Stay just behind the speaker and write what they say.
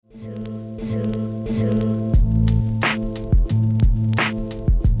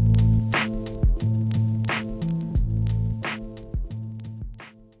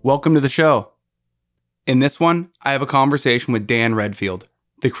Welcome to the show. In this one, I have a conversation with Dan Redfield,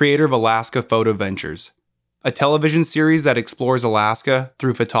 the creator of Alaska Photo Ventures, a television series that explores Alaska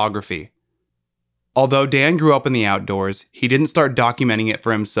through photography. Although Dan grew up in the outdoors, he didn't start documenting it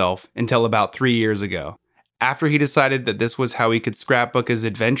for himself until about 3 years ago, after he decided that this was how he could scrapbook his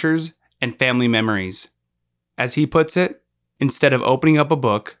adventures and family memories. As he puts it, instead of opening up a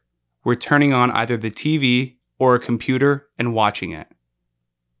book, we're turning on either the TV or a computer and watching it.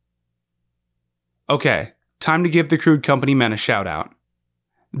 Okay, time to give the Crude Company men a shout out.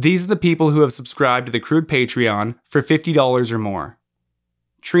 These are the people who have subscribed to the Crude Patreon for $50 or more.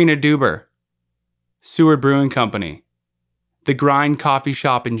 Trina Duber, Seward Brewing Company, The Grind Coffee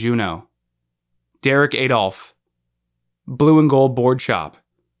Shop in Juneau, Derek Adolph, Blue and Gold Board Shop,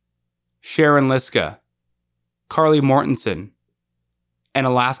 Sharon Liska, Carly Mortensen, and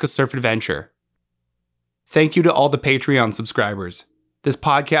Alaska Surf Adventure. Thank you to all the Patreon subscribers. This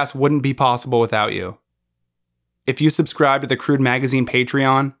podcast wouldn't be possible without you. If you subscribe to the Crude Magazine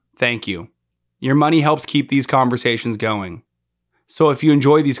Patreon, thank you. Your money helps keep these conversations going. So if you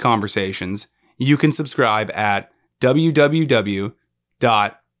enjoy these conversations, you can subscribe at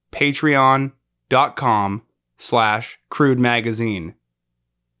www.patreon.com/Crude Magazine.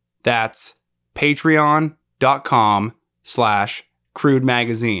 That's patreon.com/Crude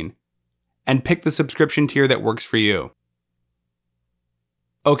Magazine. And pick the subscription tier that works for you.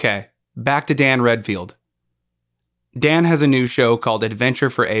 Okay, back to Dan Redfield. Dan has a new show called Adventure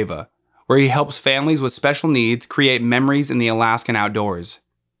for Ava, where he helps families with special needs create memories in the Alaskan outdoors.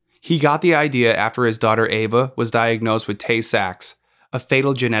 He got the idea after his daughter Ava was diagnosed with Tay-Sachs, a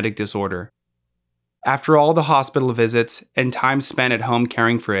fatal genetic disorder. After all the hospital visits and time spent at home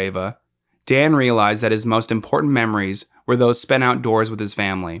caring for Ava, Dan realized that his most important memories were those spent outdoors with his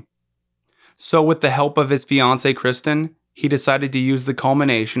family. So with the help of his fiancée Kristen, he decided to use the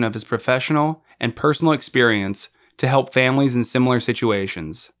culmination of his professional and personal experience to help families in similar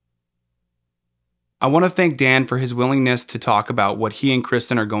situations. I want to thank Dan for his willingness to talk about what he and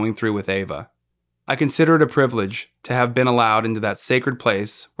Kristen are going through with Ava. I consider it a privilege to have been allowed into that sacred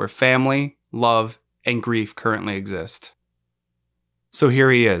place where family, love, and grief currently exist. So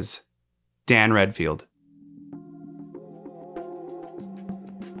here he is, Dan Redfield.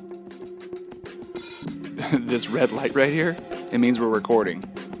 This red light right here, it means we're recording.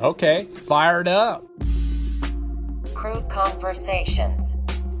 Okay, fire it up. Crude Conversations.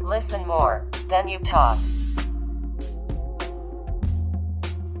 Listen more, then you talk.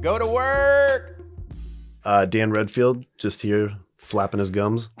 Go to work! Dan Redfield, just here flapping his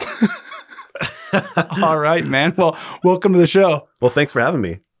gums. All right, man. Well, welcome to the show. Well, thanks for having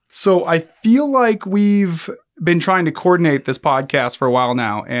me. So I feel like we've been trying to coordinate this podcast for a while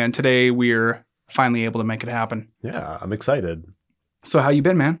now, and today we're finally able to make it happen. Yeah, I'm excited. So how you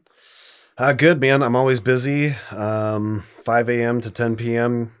been, man? Good, man. I'm always busy. 5 a.m. to 10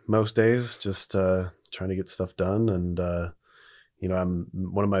 p.m. most days, just trying to get stuff done. And, I'm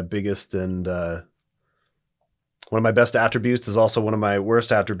one of my biggest and one of my best attributes is also one of my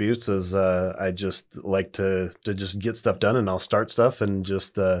worst attributes is I just like to just get stuff done, and I'll start stuff, and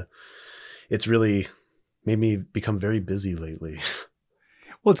just it's really made me become very busy lately.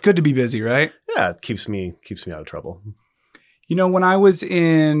 Well, it's good to be busy, right? Yeah, it keeps me out of trouble. You know, when I was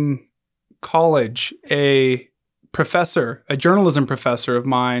in college, a journalism professor of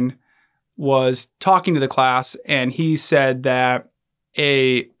mine was talking to the class, and he said that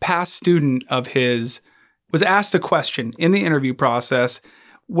a past student of his was asked a question in the interview process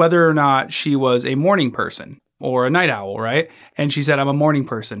whether or not she was a morning person or a night owl, right? And she said, I'm a morning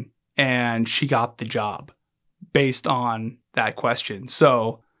person. And she got the job based on that question.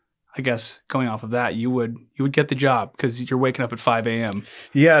 So I guess going off of that, you would get the job because you're waking up at 5 a.m.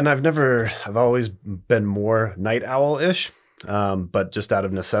 Yeah, and I've always been more night owl-ish, but just out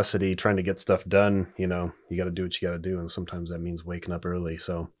of necessity, trying to get stuff done, you got to do what you got to do, and sometimes that means waking up early.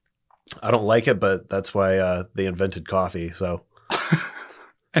 So I don't like it, but that's why they invented coffee. So.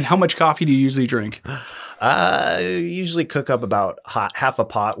 And how much coffee do you usually drink? I usually cook up about half a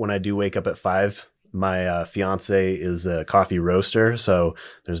pot when I do wake up at 5. My fiance is a coffee roaster, so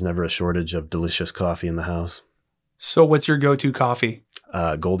there's never a shortage of delicious coffee in the house. So what's your go-to coffee?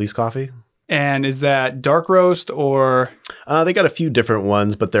 Goldie's Coffee. And is that dark roast or? They got a few different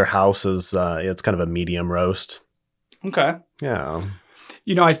ones, but their house is, it's kind of a medium roast. Okay. Yeah.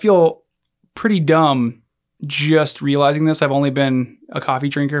 I feel pretty dumb just realizing this. I've only been a coffee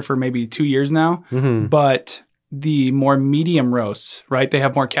drinker for maybe 2 years now, but the more medium roasts, right? They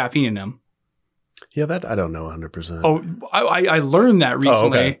have more caffeine in them. Yeah, that I don't know 100%. Oh, I learned that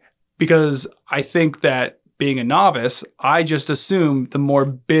recently okay. because I think that being a novice, I just assume the more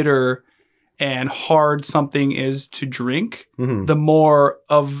bitter and hard something is to drink, Mhm. the more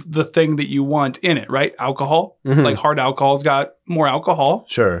of the thing that you want in it, right? Alcohol, Mhm. like hard alcohol's got more alcohol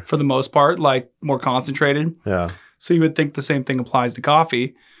Sure. for the most part, like more concentrated. Yeah. So you would think the same thing applies to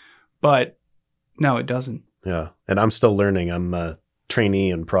coffee, but no, it doesn't. Yeah. And I'm still learning. I'm a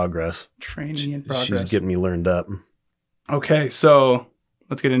trainee in progress. Training in progress. She's getting me learned up. Okay, so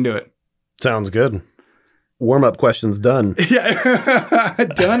let's get into it. Sounds good. Warm-up questions done. Yeah,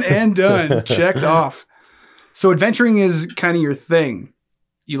 done and done. Checked off. So adventuring is kind of your thing.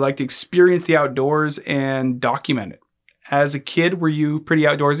 You like to experience the outdoors and document it. As a kid, were you pretty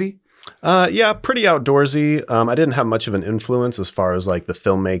outdoorsy? Yeah, pretty outdoorsy. I didn't have much of an influence as far as like the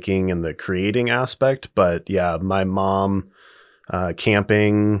filmmaking and the creating aspect, but yeah, my mom,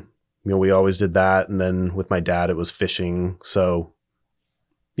 camping, we always did that. And then with my dad, it was fishing. So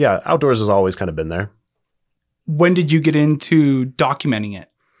yeah, outdoors has always kind of been there. When did you get into documenting it?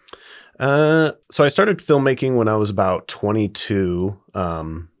 So I started filmmaking when I was about 22.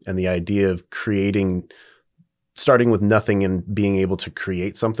 And the idea of starting with nothing and being able to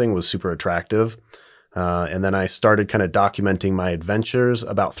create something was super attractive. And then I started kind of documenting my adventures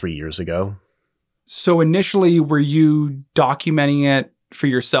about 3 years ago. So initially, were you documenting it for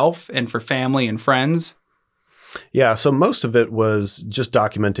yourself and for family and friends? Yeah, so most of it was just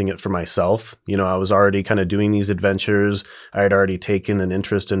documenting it for myself. I was already kind of doing these adventures. I had already taken an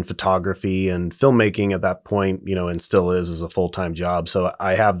interest in photography and filmmaking at that point, and still is as a full-time job. So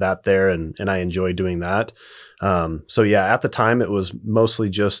I have that there and I enjoy doing that. So yeah, at the time it was mostly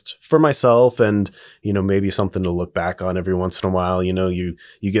just for myself and, maybe something to look back on every once in a while. You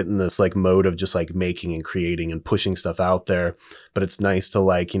get in this like mode of just like making and creating and pushing stuff out there, but it's nice to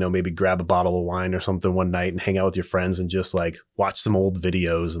like, maybe grab a bottle of wine or something one night and hang out with your friends and just like watch some old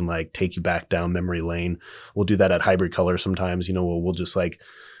videos and like take you back down memory lane. We'll do that at Hybrid Color sometimes, we'll just like,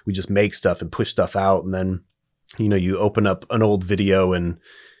 we just make stuff and push stuff out. And then, you open up an old video and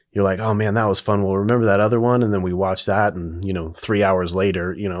you're like, oh man, that was fun. Well, remember that other one? And then we watch that. And, 3 hours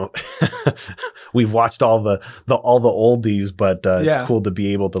later, we've watched all the oldies, but it's cool to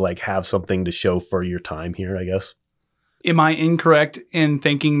be able to like have something to show for your time here, I guess. Am I incorrect in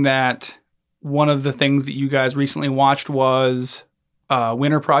thinking that one of the things that you guys recently watched was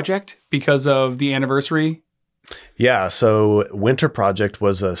Winter Project because of the anniversary? Yeah, so Winter Project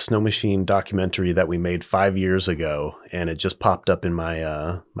was a snow machine documentary that we made 5 years ago, and it just popped up in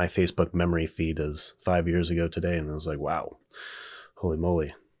my my Facebook memory feed as 5 years ago today, and I was like, wow, holy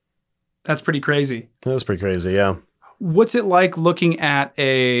moly. That's pretty crazy. That was pretty crazy, yeah. What's it like looking at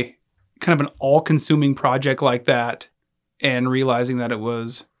a kind of an all-consuming project like that and realizing that it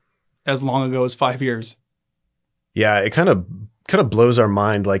was as long ago as 5 years? Yeah, it kind of blows our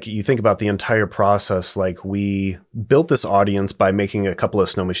mind. Like you think about the entire process, like we built this audience by making a couple of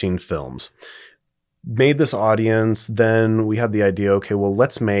snow machine films, made this audience. Then we had the idea, okay, well,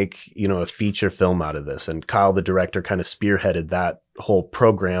 let's make, a feature film out of this. And Kyle, the director, kind of spearheaded that whole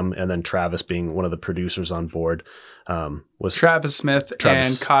program. And then Travis, being one of the producers on board, was Travis Smith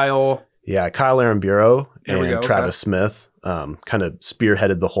and Kyle. Yeah. Kyle Aramburo and Travis okay. Smith, kind of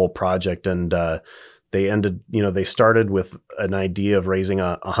spearheaded the whole project. And, they ended, they started with an idea of raising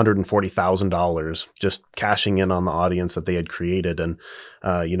 $140,000, just cashing in on the audience that they had created. And,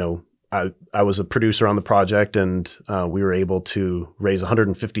 I was a producer on the project, and we were able to raise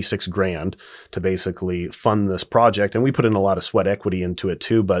 $156,000 to basically fund this project. And we put in a lot of sweat equity into it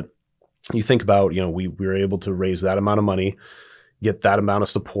too. But you think about, we were able to raise that amount of money, get that amount of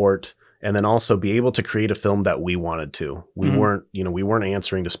support, and then also be able to create a film that we wanted to. We weren't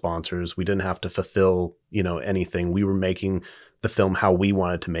answering to sponsors. We didn't have to fulfill, anything. We were making the film how we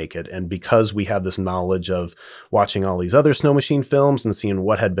wanted to make it. And because we had this knowledge of watching all these other snow machine films and seeing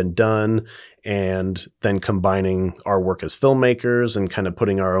what had been done, and then combining our work as filmmakers and kind of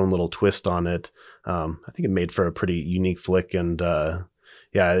putting our own little twist on it, I think it made for a pretty unique flick. And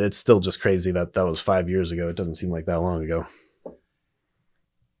yeah, it's still just crazy that was 5 years ago. It doesn't seem like that long ago.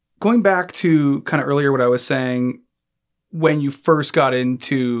 Going back to kind of earlier what I was saying, when you first got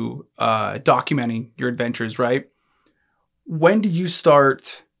into documenting your adventures, right? When did you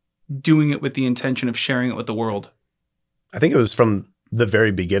start doing it with the intention of sharing it with the world? I think it was from the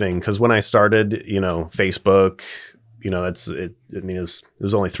very beginning, because when I started, Facebook, it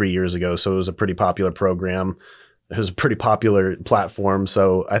was only 3 years ago. So it was a pretty popular program. It was a pretty popular platform.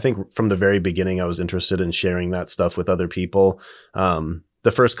 So I think from the very beginning, I was interested in sharing that stuff with other people.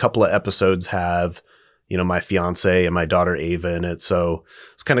 The first couple of episodes have, my fiance and my daughter Ava in it. So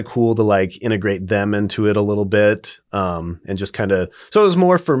it's kind of cool to like integrate them into it a little bit. And just kind of, so it was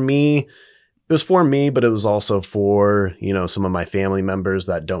more for me. It was for me, but it was also for, some of my family members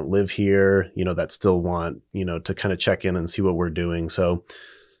that don't live here, that still want, to kind of check in and see what we're doing. So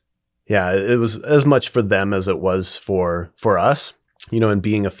yeah, it was as much for them as it was for us, and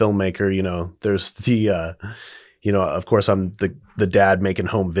being a filmmaker, there's the, of course I'm the dad making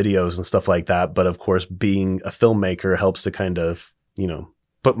home videos and stuff like that. But of course, being a filmmaker helps to kind of,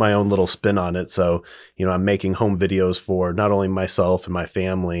 put my own little spin on it. So, I'm making home videos for not only myself and my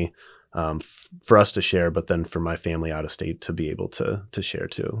family, for us to share, but then for my family out of state to be able to share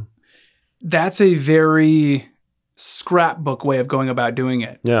too. That's a very scrapbook way of going about doing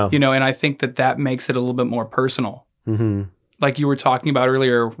it. Yeah. And I think that makes it a little bit more personal. Mm-hmm. Like you were talking about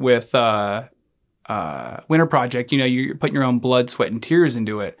earlier with Winter Project, you're putting your own blood, sweat, and tears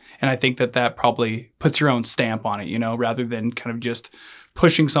into it. And I think that probably puts your own stamp on it, rather than kind of just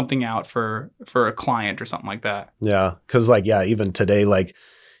pushing something out for a client or something like that. Yeah. Cause even today,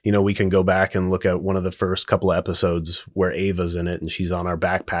 we can go back and look at one of the first couple of episodes where Ava's in it and she's on our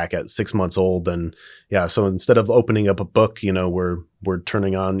backpack at 6 months old. And yeah, so instead of opening up a book, we're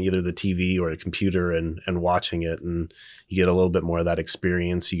turning on either the TV or a computer and watching it. And you get a little bit more of that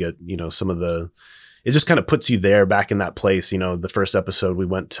experience. You get, some of it just kind of puts you there back in that place. The first episode we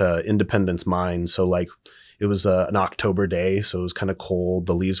went to Independence Mine. So it was an October day. So it was kind of cold.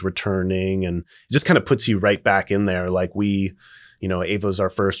 The leaves were turning and it just kind of puts you right back in there. Ava's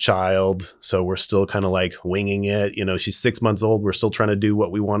our first child, so we're still kind of winging it. She's 6 months old. We're still trying to do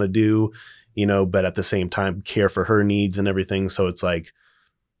what we want to do, but at the same time, care for her needs and everything. So it's a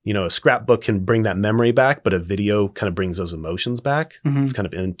scrapbook can bring that memory back, but a video kind of brings those emotions back. Mm-hmm. It's kind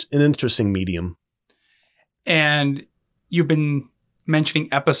of an interesting medium. And you've been mentioning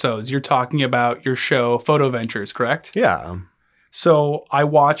episodes. You're talking about your show, Photo Ventures, correct? Yeah. So I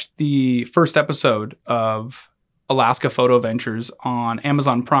watched the first episode of Alaska Photo Ventures on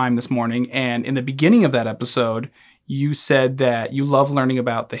Amazon Prime this morning. And in the beginning of that episode, you said that you love learning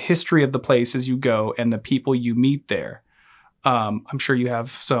about the history of the places you go and the people you meet there. I'm sure you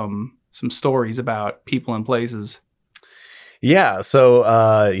have some stories about people and places. Yeah. So,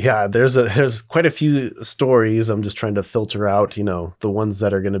 there's quite a few stories. I'm just trying to filter out, the ones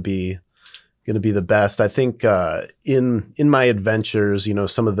that are going to be the best. I think, in my adventures,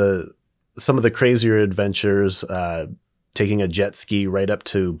 some of the crazier adventures, taking a jet ski right up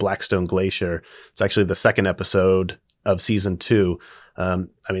to Blackstone Glacier. It's actually the second episode of season 2.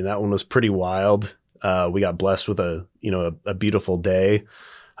 That one was pretty wild. We got blessed with a beautiful day.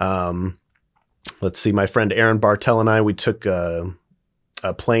 Let's see, my friend Aaron Bartell and I, we took a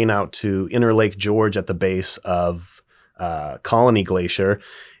plane out to Inner Lake George at the base of Colony Glacier.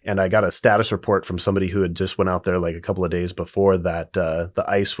 And I got a status report from somebody who had just went out there a couple of days before that the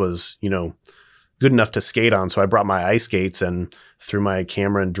ice was, good enough to skate on. So I brought my ice skates and threw my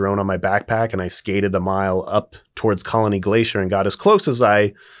camera and drone on my backpack, and I skated a mile up towards Colony Glacier and got as close as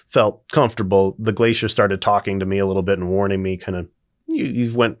I felt comfortable. The glacier started talking to me a little bit and warning me kind of,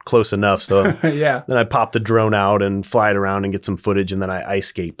 you went close enough. So yeah. Then I popped the drone out and fly it around and get some footage. And then I ice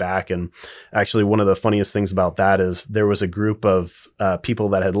skate back. And actually one of the funniest things about that is there was a group of people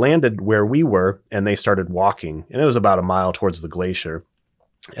that had landed where we were, and they started walking, and it was about a mile towards the glacier.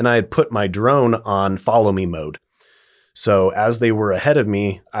 And I had put my drone on follow me mode. So as they were ahead of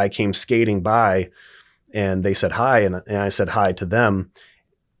me, I came skating by and they said hi. And I said hi to them.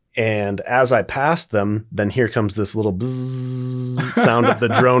 And as I passed them, then here comes this little bzzz sound of the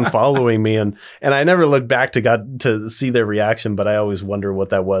drone following me. And I never looked back to see their reaction, but I always wonder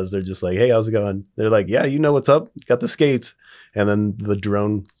what that was. They're just like, hey, how's it going? They're like, yeah, you know what's up? Got the skates. And then the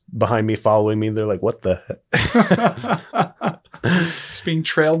drone behind me following me, they're like, what the heck? Just being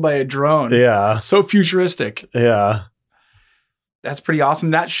trailed by a drone. Yeah. So futuristic. Yeah. That's pretty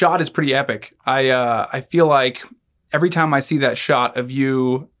awesome. That shot is pretty epic. I feel like every time I see that shot of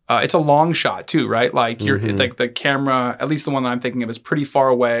you, it's a long shot too, right? Like you're like the camera, at least the one that I'm thinking of, is pretty far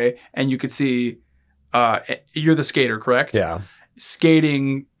away, and you could see you're the skater, correct? Yeah.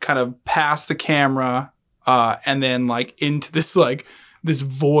 Skating kind of past the camera, and then into this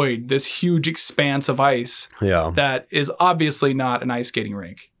void, this huge expanse of ice. Yeah. That is obviously not an ice skating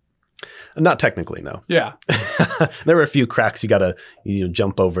rink. Not technically, no. Yeah. There were a few cracks you got to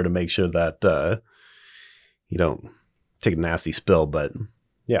jump over to make sure that you don't take a nasty spill, but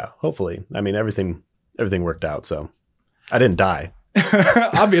yeah, hopefully. I mean, everything worked out, so I didn't die.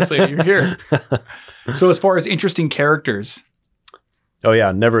 Obviously, you're here. So as far as interesting characters. Oh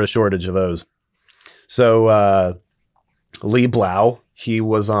yeah, never a shortage of those. So Lee Blau, He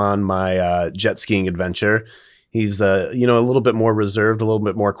was on my jet skiing adventure. He's a little bit more reserved, a little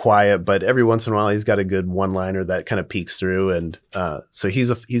bit more quiet, but every once in a while he's got a good one-liner that kind of peeks through. And so he's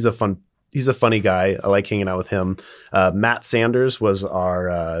a funny guy. I like hanging out with him. Matt Sanders was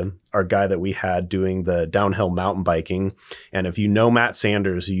our guy that we had doing the downhill mountain biking. And if you know Matt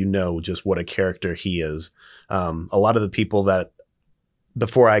Sanders, you know just what a character he is. A lot of the people that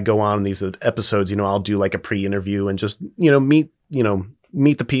before I go on these episodes, I'll do like a pre-interview and just,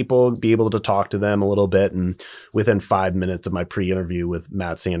 meet the people, be able to talk to them a little bit. And within 5 minutes of my pre-interview with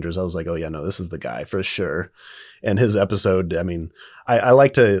Matt Sanders, I was like, oh yeah, no, this is the guy for sure. And his episode, I mean, I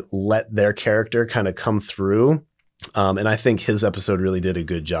like to let their character kind of come through. And I think his episode really did a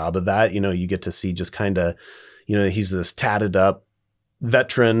good job of that. You get to see just kind of, he's this tatted up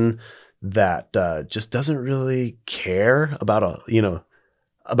veteran that just doesn't really care about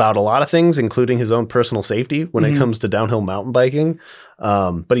a lot of things, including his own personal safety when it comes to downhill mountain biking.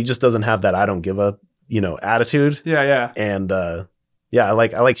 But he just doesn't have that I don't give a, attitude. Yeah. And I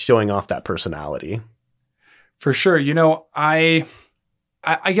like showing off that personality. For sure. I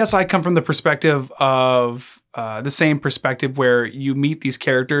guess I come from the perspective of the same perspective where you meet these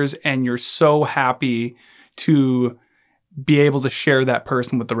characters and you're so happy to be able to share that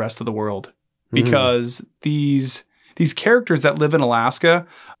person with the rest of the world, because these characters that live in Alaska,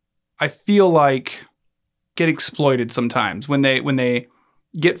 I feel like get exploited sometimes when they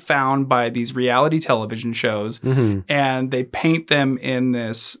get found by these reality television shows and they paint them in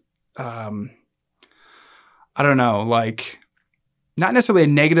this, I don't know, like not necessarily a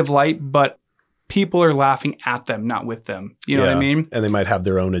negative light, but people are laughing at them, not with them. You know what I mean? And they might have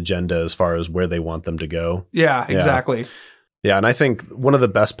their own agenda as far as where they want them to go. Yeah, exactly. Yeah. And I think one of the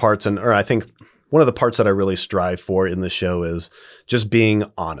best parts, I think one of the parts that I really strive for in the show is just being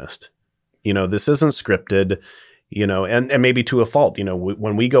honest. This isn't scripted, and maybe to a fault.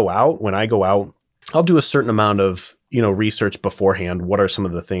 When I go out, I'll do a certain amount of, research beforehand. What are some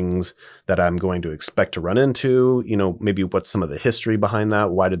of the things that I'm going to expect to run into? Maybe what's some of the history behind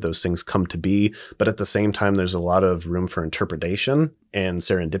that? Why did those things come to be? But at the same time, there's a lot of room for interpretation and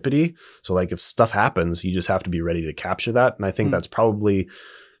serendipity. So like if stuff happens, you just have to be ready to capture that. And I think that's probably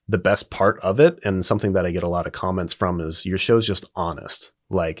the best part of it. And something that I get a lot of comments from is your show's just honest.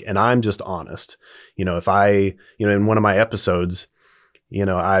 And I'm just honest. If I, in one of my episodes,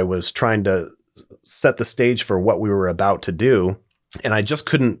 I was trying to set the stage for what we were about to do, and I just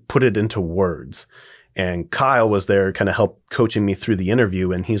couldn't put it into words. And Kyle was there kind of help coaching me through the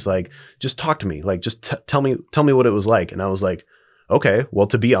interview. And he's like, just talk to me. Like, just tell me what it was like. And I was like, okay, well,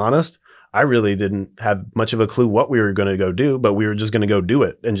 to be honest, I really didn't have much of a clue what we were going to go do, but we were just going to go do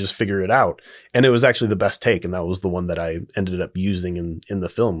it and just figure it out. And it was actually the best take. And that was the one that I ended up using in the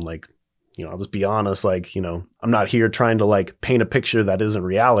film. Like, I'll just be honest, I'm not here trying to paint a picture that isn't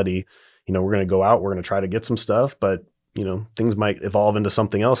reality. We're going to go out, we're going to try to get some stuff, but things might evolve into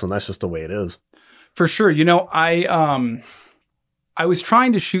something else. And that's just the way it is. For sure. I was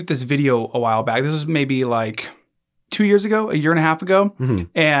trying to shoot this video a while back. This is maybe 2 years ago, a year and a half ago.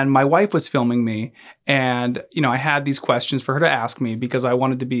 And my wife was filming me. And, I had these questions for her to ask me because I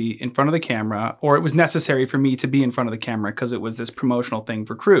wanted to be in front of the camera, or it was necessary for me to be in front of the camera because it was this promotional thing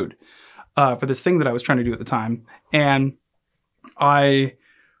for Crude, for this thing that I was trying to do at the time. And I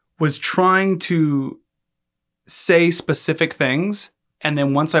was trying to say specific things. And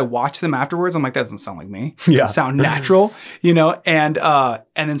then once I watched them afterwards, I'm like, that doesn't sound like me. It doesn't sound natural, And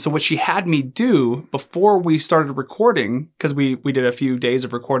then so what she had me do before we started recording, because we did a few days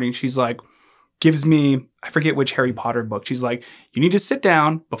of recording, she's like, gives me, I forget which Harry Potter book. She's like, you need to sit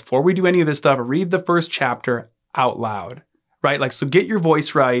down before we do any of this stuff, read the first chapter out loud, right? So get your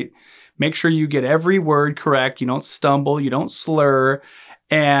voice right. Make sure you get every word correct. You don't stumble, you don't slur,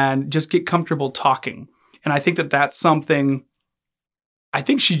 and just get comfortable talking. And I think that that's something, I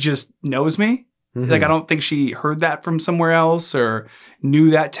think she just knows me. I don't think she heard that from somewhere else or knew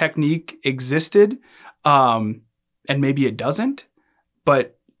that technique existed. And maybe it doesn't,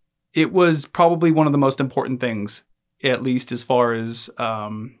 but it was probably one of the most important things, at least as far as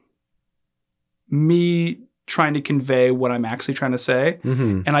me trying to convey what I'm actually trying to say.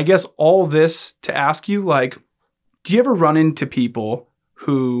 And I guess all this to ask you, do you ever run into people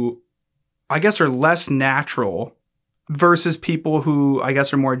who I guess are less natural versus people who I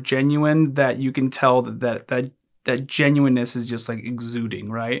guess are more genuine, that you can tell that genuineness is just exuding,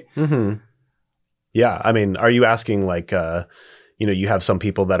 right? Yeah. I mean, are you asking you have some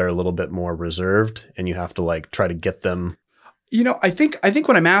people that are a little bit more reserved and you have to try to get them? I think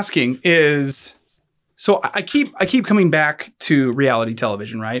what I'm asking is, so I keep coming back to reality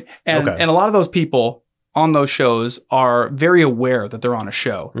television, right? And a lot of those people on those shows are very aware that they're on a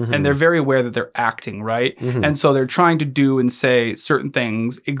show Mhm. and they're very aware that they're acting, right? Mhm. And so they're trying to do and say certain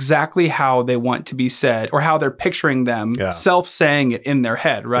things exactly how they want to be said or how they're picturing them Yeah. self-saying it in their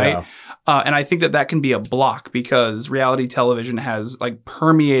head, right? Yeah. And I think that that can be a block because reality television has like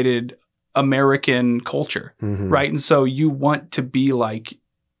permeated American culture, Mhm. right? And so you want to be like,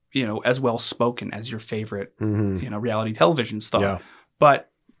 you know, as well spoken as your favorite, Mhm. you know, reality television star. Yeah. But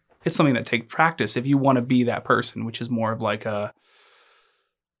it's something that takes practice if you want to be that person, which is more of like a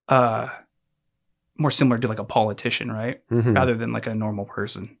more similar to like a politician, right? Mhm. Rather than like a normal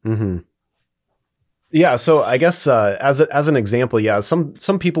person. Mm-hmm. Yeah, so I guess as an example, yeah, some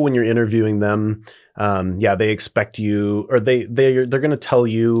people when you're interviewing them, yeah, they expect you, or they're going to tell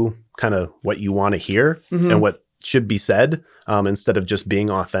you kind of what you want to hear Mhm. and what should be said instead of just being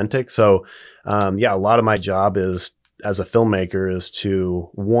authentic. So yeah, a lot of my job is as a filmmaker is to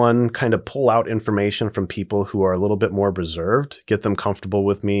one kind of pull out information from people who are a little bit more reserved, get them comfortable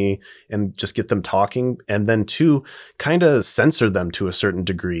with me and just get them talking, and then two, kind of censor them to a certain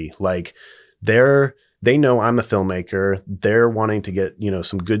degree. Like they know I'm a filmmaker. They're wanting to get, you know,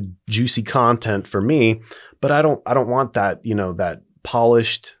 some good juicy content for me, but I don't want that, you know, that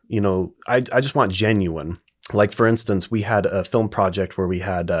polished, you know, I just want genuine. Like, for instance, we had a film project where we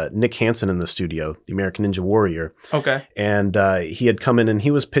had Nick Hansen in the studio, the American Ninja Warrior. Okay. And he had come in and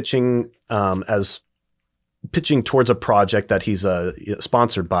he was pitching towards a project that he's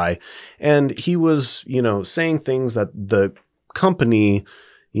sponsored by. And he was, you know, saying things that the company,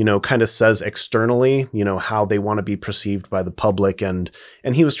 you know, kind of says externally, you know, how they want to be perceived by the public. And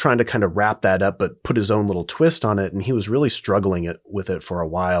he was trying to kind of wrap that up, but put his own little twist on it. And he was really struggling with it for a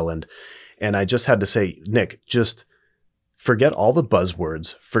while. And I just had to say, Nick, just forget all the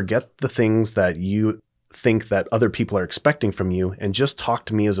buzzwords, forget the things that you think that other people are expecting from you, and just talk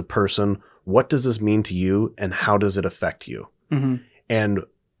to me as a person. What does this mean to you, and how does it affect you? Mm-hmm. And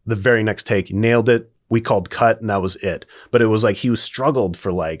the very next take, nailed it. We called cut, and that was it. But it was like he struggled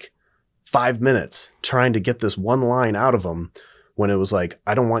for like 5 minutes trying to get this one line out of him when it was like,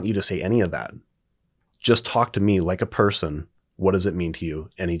 I don't want you to say any of that. Just talk to me like a person. What does it mean to you?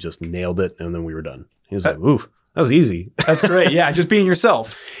 And he just nailed it. And then we were done. He was like, ooh, that was easy. That's great. Yeah. Just being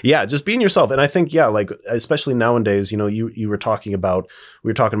yourself. Yeah. Just being yourself. And I think, yeah, like, especially nowadays, you know, we were talking about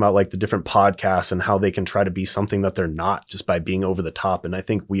like the different podcasts and how they can try to be something that they're not just by being over the top. And I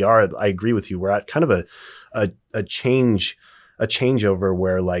think I agree with you. We're at kind of a changeover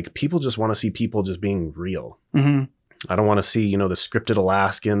where like people just want to see people just being real. Mm-hmm. I don't want to see, you know, the scripted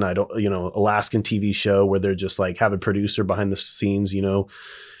Alaskan TV show where they're just like have a producer behind the scenes, you know,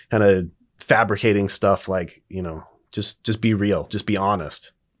 kind of fabricating stuff. Like, you know, just be real, just be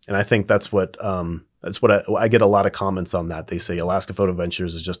honest. And I think that's what I get a lot of comments on that. They say Alaska Photo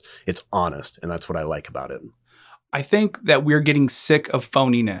Ventures is it's honest. And that's what I like about it. I think that we're getting sick of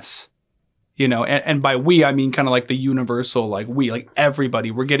phoniness. You know, and by we, I mean kind of like the universal, like we, like everybody.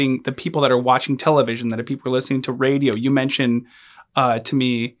 We're getting the people that are watching television, that are people who are listening to radio. You mentioned to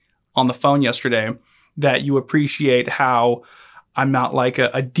me on the phone yesterday that you appreciate how I'm not like a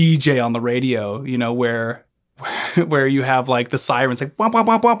DJ on the radio, you know, where you have like the sirens like, wow, wow,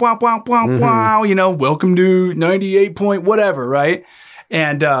 wow, wow, wow, wow, wow, wow, you know, welcome to 98 point whatever, right?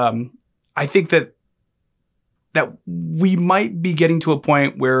 And I think that we might be getting to a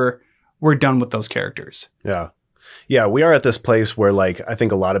point where we're done with those characters. Yeah. Yeah, we are at this place where like I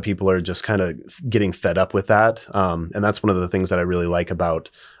think a lot of people are just kind of getting fed up with that. And that's one of the things that I really like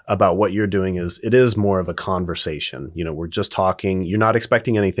about what you're doing is it is more of a conversation. You know, we're just talking. You're not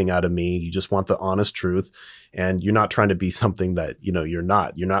expecting anything out of me. You just want the honest truth. And you're not trying to be something that, you know, you're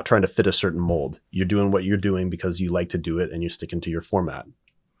not. You're not trying to fit a certain mold. You're doing what you're doing because you like to do it and you're sticking to your format.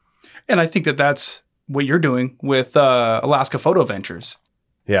 And I think that that's what you're doing with Alaska Photo Ventures.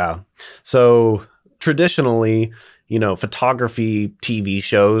 Yeah. So traditionally, you know, photography TV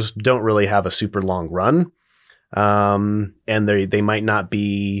shows don't really have a super long run. And they might not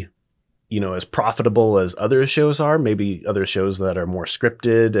be, you know, as profitable as other shows are. Maybe other shows that are more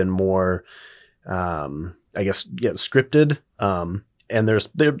scripted and more, scripted. And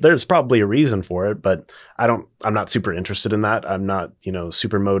there's probably a reason for it, but I'm not super interested in that. I'm not, you know,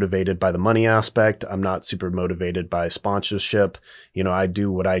 super motivated by the money aspect. I'm not super motivated by sponsorship. You know, I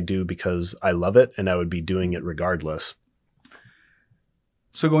do what I do because I love it and I would be doing it regardless.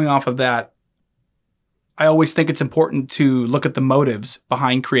 So going off of that, I always think it's important to look at the motives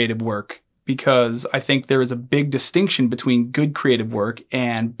behind creative work, because I think there is a big distinction between good creative work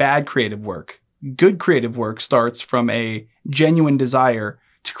and bad creative work. Good creative work starts from a genuine desire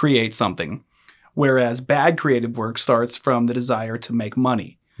to create something, whereas bad creative work starts from the desire to make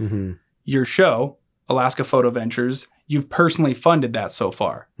money. Mm-hmm. Your show, Alaska Photo Ventures, you've personally funded that so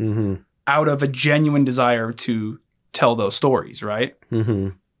far out of a genuine desire to tell those stories, right?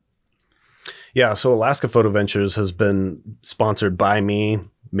 Yeah. So Alaska Photo Ventures has been sponsored by me,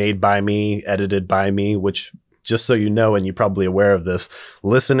 made by me, edited by me, which, just so you know, and you're probably aware of this,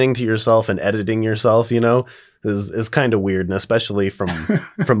 listening to yourself and editing yourself, is kind of weird. And especially from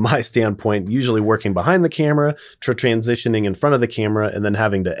my standpoint, usually working behind the camera to transitioning in front of the camera and then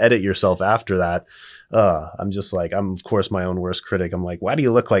having to edit yourself after that. I'm just like, I'm of course my own worst critic. I'm like, why do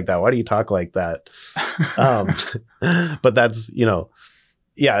you look like that? Why do you talk like that? But that's,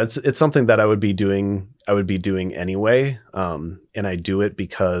 yeah, it's something that I would be doing anyway. And I do it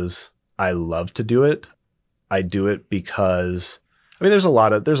because I love to do it. I do it because, there's a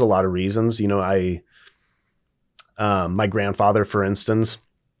lot of reasons, my grandfather, for instance,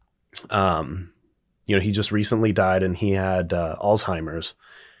 he just recently died and he had Alzheimer's,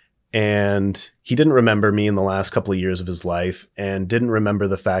 and he didn't remember me in the last couple of years of his life, and didn't remember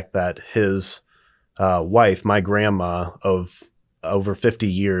the fact that his wife, my grandma of over 50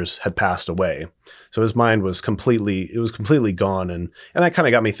 years, had passed away. So his mind was completely gone. And that kind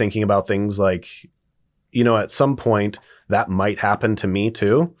of got me thinking about things like, at some point that might happen to me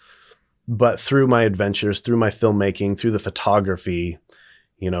too. But through my adventures, through my filmmaking, through the photography,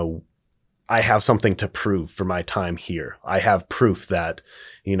 I have something to prove for my time here. I have proof that,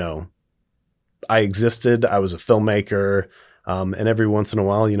 I existed, I was a filmmaker, and every once in a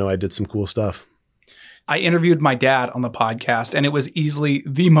while, I did some cool stuff. I interviewed my dad on the podcast, and it was easily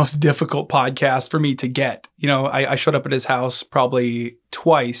the most difficult podcast for me to get. I showed up at his house probably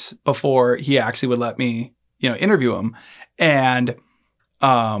twice before he actually would let me, interview him. And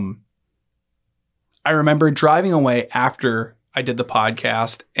I remember driving away after I did the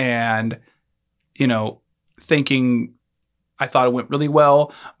podcast and, thinking I thought it went really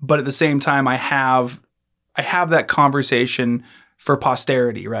well. But at the same time, I have that conversation for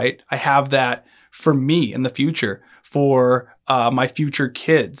posterity, right? I have that for me in the future, for my future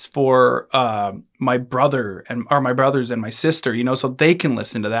kids, for my brothers and my sister, so they can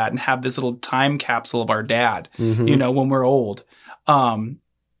listen to that and have this little time capsule of our dad, when we're old. And,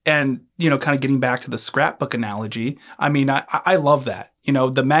 kind of getting back to the scrapbook analogy, I love that.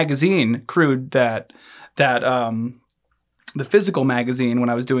 The magazine, Crude, that the physical magazine, when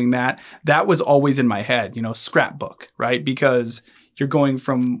I was doing that was always in my head, scrapbook, right? Because you're going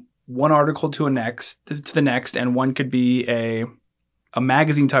from one article to the next, and one could be a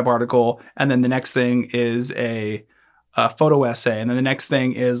magazine type article, and then the next thing is a photo essay, and then the next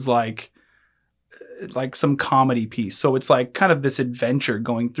thing is like some comedy piece. So it's like kind of this adventure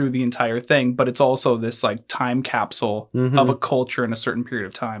going through the entire thing, but it's also this like time capsule of a culture in a certain period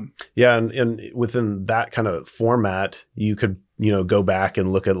of time. Yeah, and within that kind of format, you could go back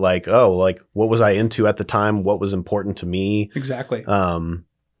and look at what was I into at the time, what was important to me. Exactly.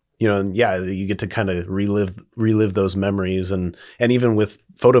 And you get to kind of relive those memories. And even with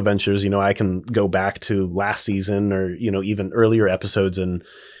Photo Ventures, I can go back to last season or, even earlier episodes and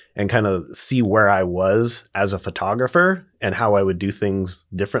kind of see where I was as a photographer and how I would do things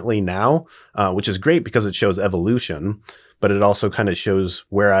differently now, which is great because it shows evolution, but it also kind of shows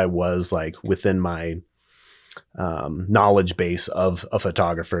where I was within my knowledge base of a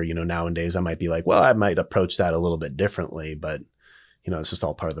photographer. Nowadays I might be I might approach that a little bit differently, but it's just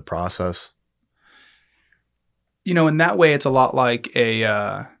all part of the process. In that way, it's a lot like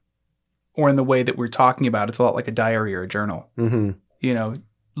or in the way that we're talking about, it's a lot like a diary or a journal.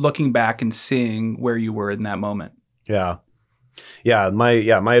 Looking back and seeing where you were in that moment. Yeah.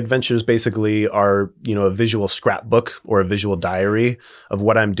 My adventures basically are, a visual scrapbook or a visual diary of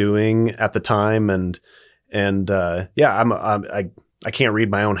what I'm doing at the time. I can't read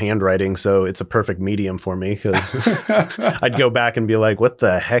my own handwriting, so it's a perfect medium for me because I'd go back and be like, what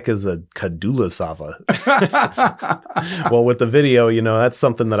the heck is a Kadula Sava? Well, with the video, that's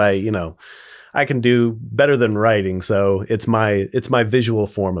something that I can do better than writing. So it's my visual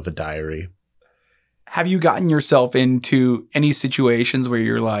form of a diary. Have you gotten yourself into any situations where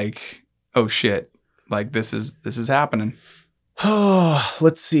you're like, oh shit, this is happening? Oh,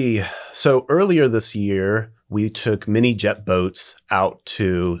 let's see. So earlier this year, we took mini jet boats out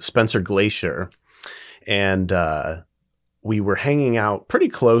to Spencer Glacier, and we were hanging out pretty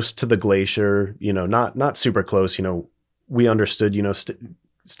close to the glacier, not super close. We understood,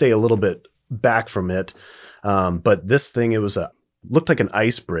 stay a little bit back from it. But this thing, it looked like an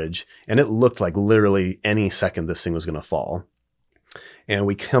ice bridge, and it looked like literally any second this thing was going to fall. And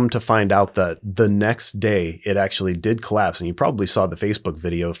we come to find out that the next day it actually did collapse. And you probably saw the Facebook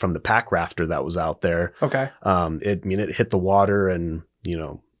video from the pack rafter that was out there. Okay. It hit the water and,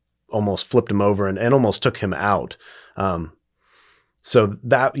 almost flipped him over and almost took him out. So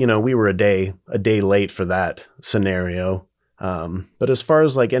that, we were a day late for that scenario. But as far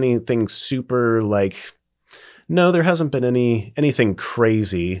as like anything super like, no, there hasn't been anything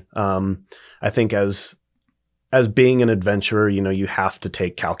crazy. I think as being an adventurer, you have to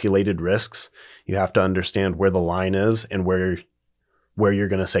take calculated risks. You have to understand where the line is and where you're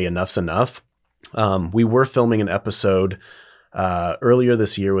going to say enough's enough. We were filming an episode earlier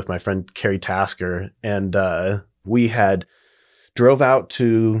this year with my friend Carrie Tasker, and we had drove out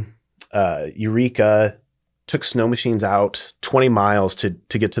to Eureka, took snow machines out 20 miles to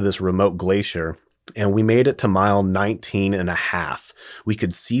get to this remote glacier. And we made it to mile 19 and a half. We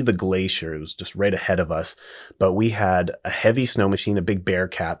could see the glacier. It was just right ahead of us. But we had a heavy snow machine, a big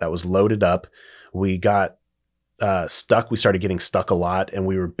Bearcat that was loaded up. We got stuck. We started getting stuck a lot. And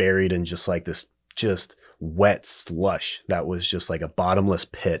we were buried in just like this just wet slush that was just like a bottomless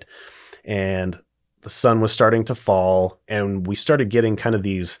pit. And the sun was starting to fall. And we started getting kind of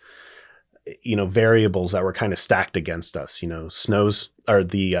these, variables that were kind of stacked against us. Snows or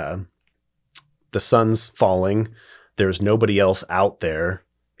the sun's falling. There's nobody else out there.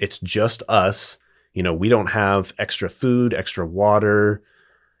 It's just us. We don't have extra food, extra water,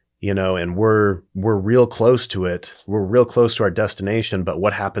 and we're real close to it. We're real close to our destination. But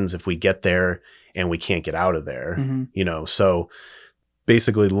what happens if we get there and we can't get out of there? Mm-hmm. So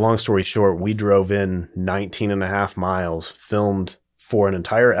basically, long story short, we drove in 19 and a half miles, filmed for an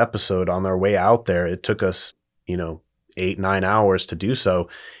entire episode on our way out there. It took us, 8-9 hours to do so,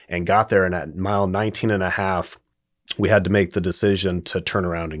 and got there. And at mile 19 and a half, we had to make the decision to turn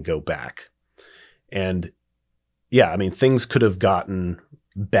around and go back. And yeah, things could have gotten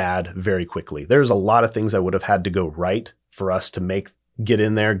bad very quickly. There's a lot of things that would have had to go right for us to get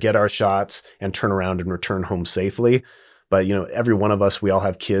in there, get our shots, and turn around and return home safely. But, every one of us, we all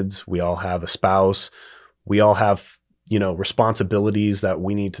have kids, we all have a spouse, we all have, responsibilities that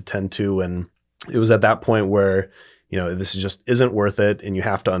we need to tend to. And it was at that point where, this just isn't worth it. And you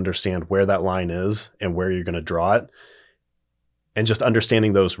have to understand where that line is and where you're going to draw it. And just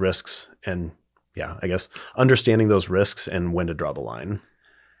understanding those risks and, understanding those risks and when to draw the line.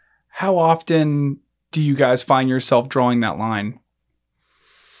 How often do you guys find yourself drawing that line?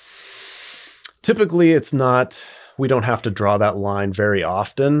 Typically, we don't have to draw that line very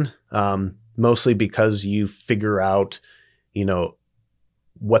often, mostly because you figure out,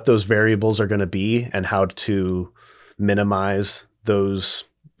 what those variables are going to be and how to minimize those,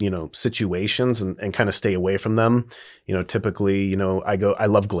 situations and kind of stay away from them. Typically, I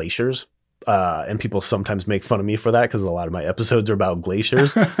love glaciers. And people sometimes make fun of me for that because a lot of my episodes are about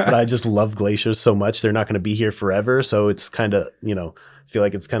glaciers, but I just love glaciers so much. They're not going to be here forever. So it's kind of, feel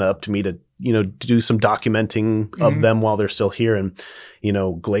like it's kind of up to me to, do some documenting of them while they're still here. And,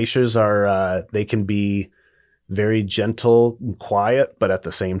 glaciers are, they can be very gentle and quiet, but at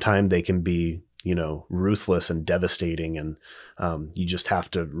the same time, they can be, ruthless and devastating. And you just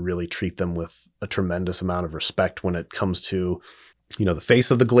have to really treat them with a tremendous amount of respect when it comes to, the face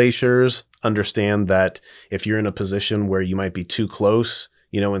of the glaciers. Understand that if you're in a position where you might be too close,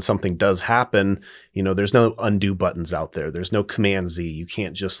 and something does happen, there's no undo buttons out there. There's no Command Z. You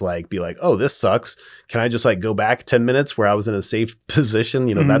can't just be like, oh, this sucks. Can I just go back 10 minutes where I was in a safe position?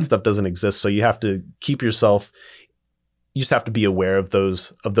 That stuff doesn't exist. So you have to keep yourself, you just have to be aware of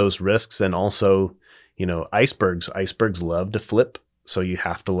those risks. And also, icebergs love to flip. So you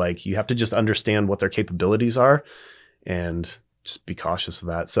have to just understand what their capabilities are and just be cautious of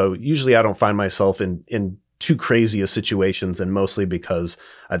that. So usually I don't find myself in too crazy of situations, and mostly because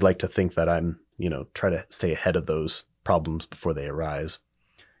I'd like to think that I'm, try to stay ahead of those problems before they arise.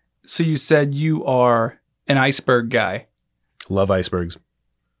 So you said you are an iceberg guy. Love icebergs.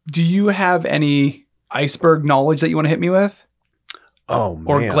 Do you have any iceberg knowledge that you want to hit me with? Oh, man.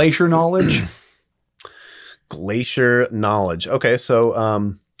 Or glacier knowledge? Glacier knowledge. Okay.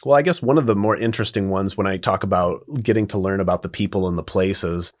 So, well, I guess one of the more interesting ones when I talk about getting to learn about the people and the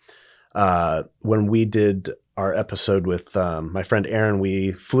places, when we did our episode with my friend Aaron,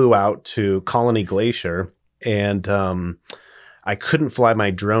 we flew out to Colony Glacier, and I couldn't fly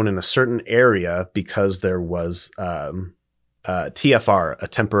my drone in a certain area because there was TFR, a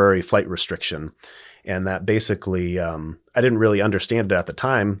temporary flight restriction. And that basically, I didn't really understand it at the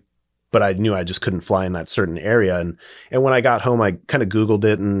time, but I knew I just couldn't fly in that certain area. And when I got home, I kind of Googled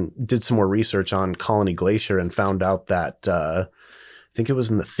it and did some more research on Colony Glacier and found out that I think it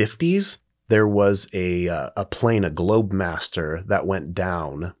was in the 50s, there was a plane, a Globemaster, that went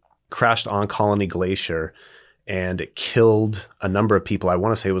down, crashed on Colony Glacier, and it killed a number of people. I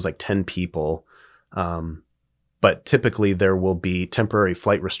want to say it was 10 people. But typically there will be temporary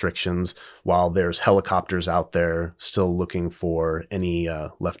flight restrictions while there's helicopters out there still looking for any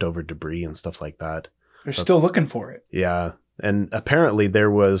leftover debris and stuff like that. They're still looking for it. Yeah. And apparently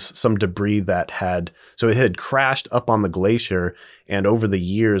there was some debris that it had crashed up on the glacier, and over the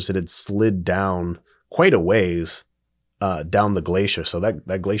years it had slid down quite a ways down the glacier. So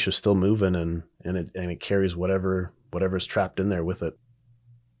that glacier's still moving, and it carries whatever's trapped in there with it.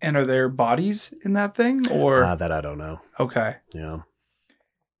 And are there bodies in that thing, or That I don't know. Okay. Yeah.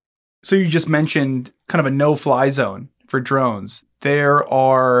 So you just mentioned kind of a no-fly zone for drones. There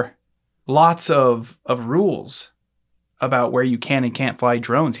are lots of rules about where you can and can't fly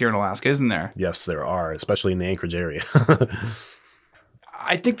drones here in Alaska, isn't there? Yes, there are, especially in the Anchorage area.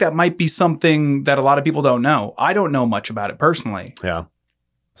 I think that might be something that a lot of people don't know. I don't know much about it personally. Yeah.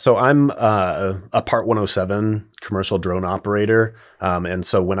 So I'm a Part 107 commercial drone operator. And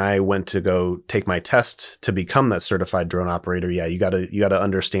so when I went to go take my test to become that certified drone operator, you gotta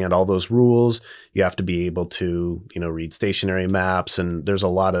understand all those rules. You have to be able to, read stationary maps, and there's a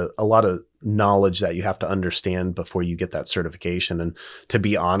lot of knowledge that you have to understand before you get that certification. And to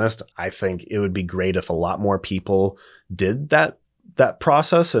be honest, I think it would be great if a lot more people did that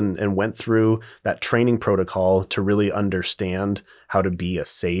process and went through that training protocol to really understand how to be a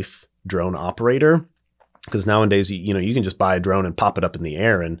safe drone operator. Because nowadays, you can just buy a drone and pop it up in the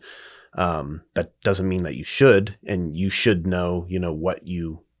air, and that doesn't mean that you should. And you should know, what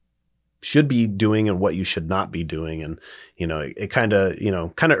you should be doing and what you should not be doing. And, it kind of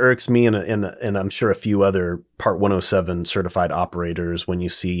irks me and I'm sure a few other Part 107 certified operators when you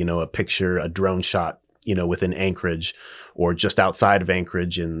see, a drone shot, within Anchorage or just outside of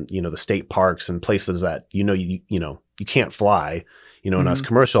Anchorage in, the state parks and places that, you can't fly, and as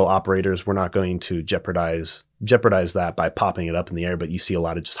commercial operators, we're not going to jeopardize that by popping it up in the air. But you see a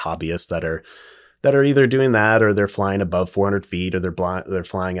lot of just hobbyists that are either doing that, or they're flying above 400 feet, or they're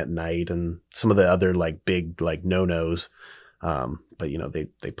flying at night, and some of the other big no-nos. But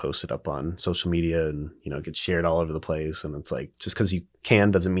they post it up on social media, and it gets shared all over the place. And it's like, just because you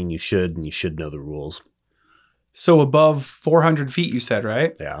can doesn't mean you should, and you should know the rules. So above 400 feet, you said,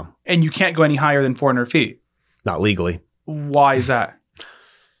 right? Yeah. And you can't go any higher than 400 feet. Not legally. Why is that?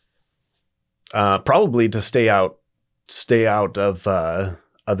 Probably to stay out of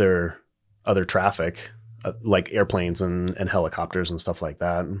other traffic, like airplanes and helicopters and stuff like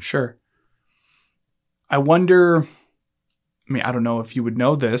that. Sure. I wonder, I don't know if you would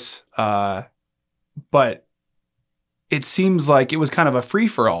know this, but it seems like it was kind of a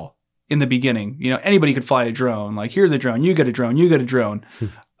free-for-all in the beginning. Anybody could fly a drone. Like, here's a drone, you get a drone, you get a drone.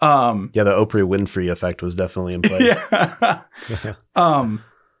 Yeah, the Oprah Winfrey effect was definitely in play. Yeah.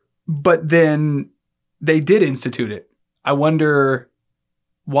 But then they did institute it. I wonder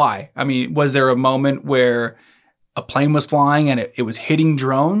why. Was there a moment where a plane was flying and it was hitting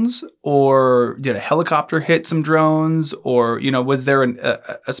drones, or did a helicopter hit some drones, or, was there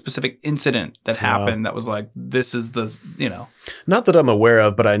a specific incident that happened that was like, this is the, Not that I'm aware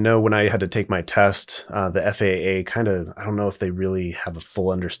of, but I know when I had to take my test, the FAA I don't know if they really have a full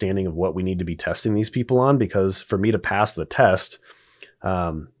understanding of what we need to be testing these people on, because for me to pass the test,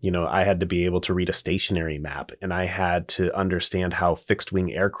 I had to be able to read a stationary map, and I had to understand how fixed wing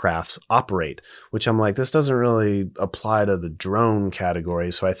aircrafts operate, which I'm like, this doesn't really apply to the drone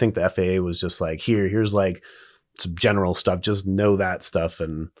category. So I think the FAA was just like, here's like some general stuff, just know that stuff.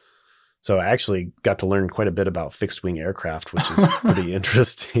 And so I actually got to learn quite a bit about fixed wing aircraft, which is pretty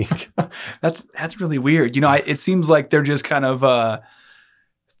interesting. That's really weird. It seems like they're just kind of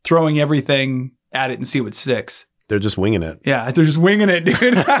throwing everything at it and see what sticks. They're just winging it. Yeah, they're just winging it,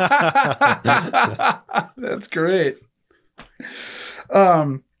 dude. That's great.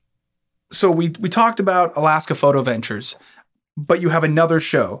 So we talked about Alaska Photo Ventures, but you have another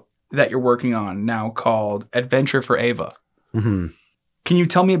show that you're working on now called Adventure for Ava. Mm-hmm. Can you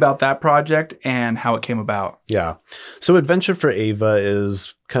tell me about that project and how it came about? Yeah. So Adventure for Ava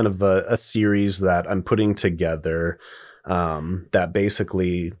is kind of a series that I'm putting together that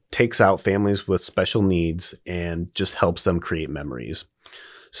basically takes out families with special needs and just helps them create memories.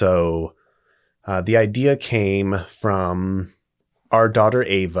 So the idea came from our daughter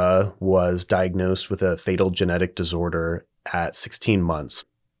Ava was diagnosed with a fatal genetic disorder at 16 months.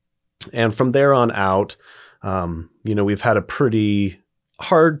 And from there on out, we've had a pretty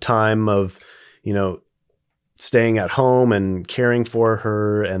hard time of, staying at home and caring for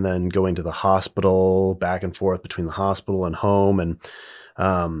her, and then going to the hospital, back and forth between the hospital and home. And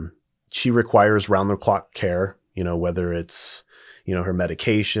she requires round-the-clock care, whether it's, her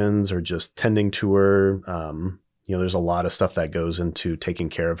medications or just tending to her, there's a lot of stuff that goes into taking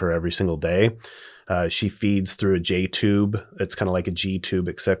care of her every single day. She feeds through a J tube. It's kind of like a G tube,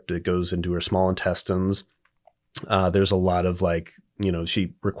 except it goes into her small intestines. There's a lot of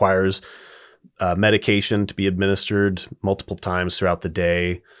she requires medication to be administered multiple times throughout the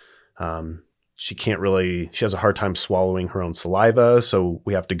day. She has a hard time swallowing her own saliva. So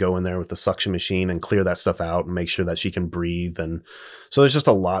we have to go in there with the suction machine and clear that stuff out and make sure that she can breathe. And so there's just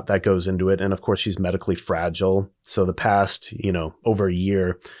a lot that goes into it. And of course, she's medically fragile. So the past, over a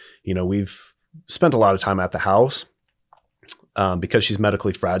year, we've spent a lot of time at the house because she's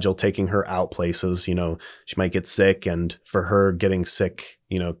medically fragile, taking her out places. She might get sick, and for her getting sick,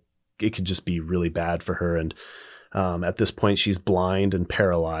 it could just be really bad for her. And at this point, she's blind and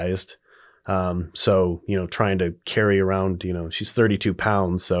paralyzed. So, trying to carry around, she's 32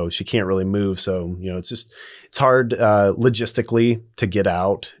 pounds, so she can't really move. So, it's hard logistically to get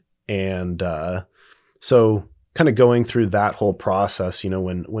out. And so kind of going through that whole process,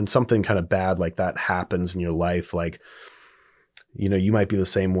 when something kind of bad like that happens in your life, you might be the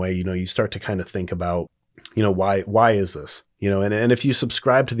same way. You start to kind of think about, why is this? And if you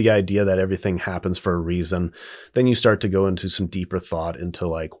subscribe to the idea that everything happens for a reason, then you start to go into some deeper thought into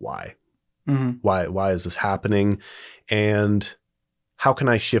why. Mm-hmm. Why is this happening? And how can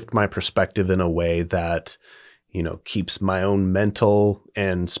I shift my perspective in a way that, keeps my own mental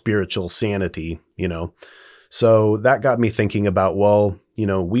and spiritual sanity, So that got me thinking about,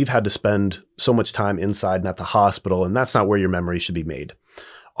 we've had to spend so much time inside and at the hospital, and that's not where your memories should be made.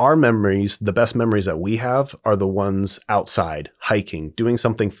 Our memories, the best memories that we have, are the ones outside, hiking, doing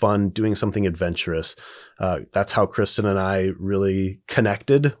something fun, doing something adventurous. That's how Kristen and I really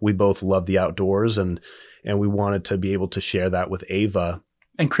connected. We both love the outdoors, and we wanted to be able to share that with Ava.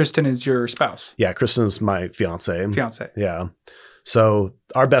 And Kristen is your spouse? Yeah, Kristen's my fiance. Fiance. Yeah. So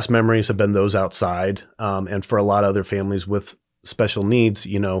our best memories have been those outside. And for a lot of other families with special needs,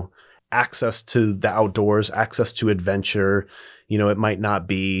 access to the outdoors, access to adventure, it might not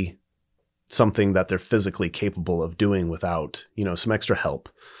be something that they're physically capable of doing without, some extra help.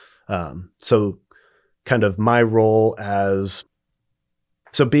 So kind of my role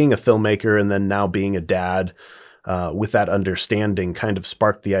being a filmmaker and then now being a dad, with that understanding kind of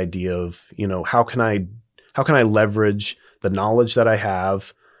sparked the idea of, how can I leverage the knowledge that I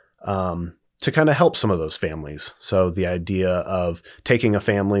have, to kind of help some of those families. So the idea of taking a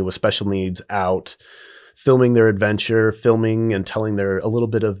family with special needs out, filming their adventure, filming and telling a little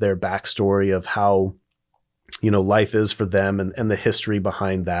bit of their backstory of how, life is for them and the history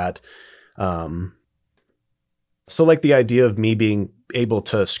behind that. So the idea of me being able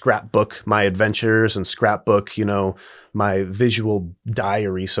to scrapbook my adventures and scrapbook, my visual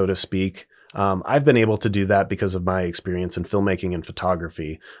diary, so to speak. I've been able to do that because of my experience in filmmaking and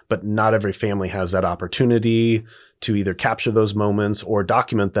photography, but not every family has that opportunity to either capture those moments or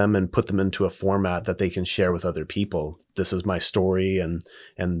document them and put them into a format that they can share with other people. This is my story, and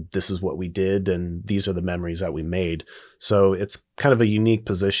this is what we did, and these are the memories that we made. So it's kind of a unique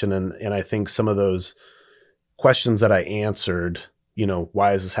position. And I think some of those questions that I answered,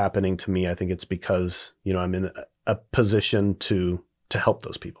 why is this happening to me? I think it's because, I'm in a position to help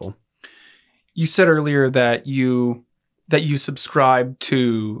those people. You said earlier that you subscribe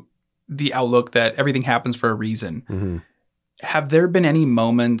to the outlook that everything happens for a reason. Mm-hmm. Have there been any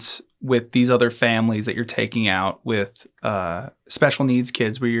moments with these other families that you're taking out with special needs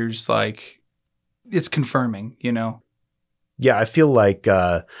kids where you're just it's confirming, Yeah, I feel like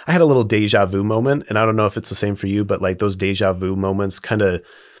I had a little deja vu moment, and I don't know if it's the same for you, but those deja vu moments kind of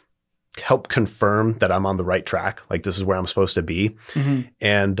help confirm that I'm on the right track. This is where I'm supposed to be. Mm-hmm.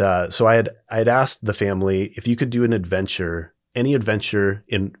 And so I had asked the family, if you could do an adventure, any adventure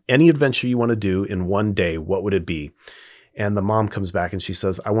you want to do in one day, what would it be? And the mom comes back and she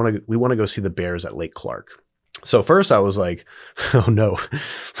says, we want to go see the bears at Lake Clark. So first I was like, oh no,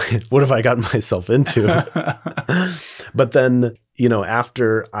 what have I gotten myself into? But then,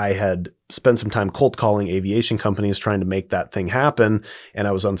 after I had spent some time cold calling aviation companies trying to make that thing happen, and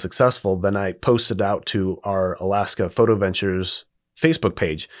I was unsuccessful, then I posted out to our Alaska Photo Ventures Facebook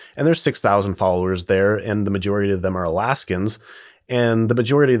page, and there's 6,000 followers there, and the majority of them are Alaskans, and the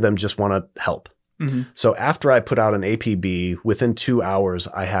majority of them just want to help. Mm-hmm. So after I put out an APB, within 2 hours,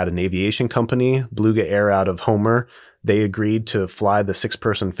 I had an aviation company, Beluga Air out of Homer. They agreed to fly the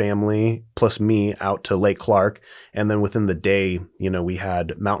 6-person family plus me out to Lake Clark. And then within the day, we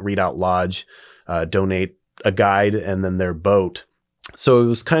had Mount Redoubt Lodge donate a guide and then their boat. So it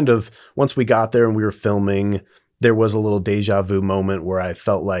was kind of, once we got there and we were filming, there was a little deja vu moment where I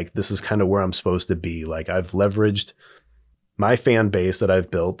felt like this is kind of where I'm supposed to be. I've leveraged my fan base that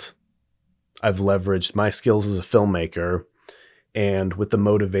I've built. I've leveraged my skills as a filmmaker, and with the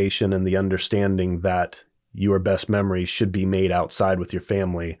motivation and the understanding that your best memories should be made outside with your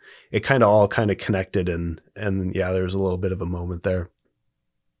family, it kind of all connected. And yeah, there's a little bit of a moment there.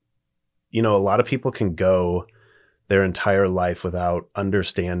 You know, a lot of people can go their entire life without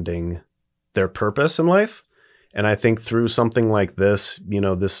understanding their purpose in life. And I think through something like this, you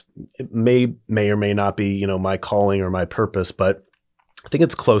know, this may or may not be, you know, my calling or my purpose, but I think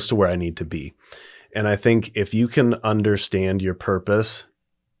it's close to where I need to be. And I think if you can understand your purpose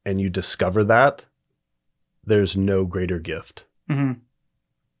and you discover that, there's no greater gift. Mm-hmm.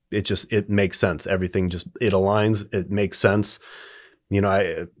 It makes sense. Everything it aligns. It makes sense. You know,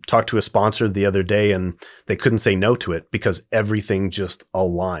 I talked to a sponsor the other day and they couldn't say no to it because everything just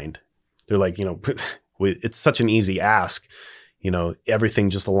aligned. They're like, you know, it's such an easy ask, you know, everything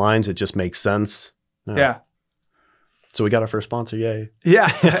just aligns. It just makes sense. Yeah. So we got our first sponsor. Yay. Yeah.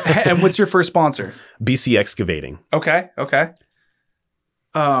 And what's your first sponsor? BC Excavating. Okay.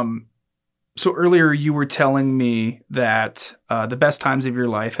 So earlier you were telling me that the best times of your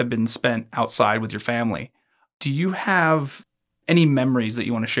life have been spent outside with your family. Do you have any memories that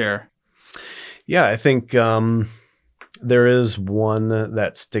you want to share? Yeah, I think there is one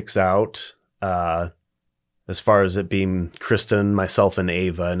that sticks out as far as it being Kristen, myself, and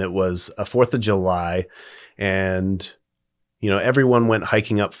Ava. And it was a 4th of July. And, you know, everyone went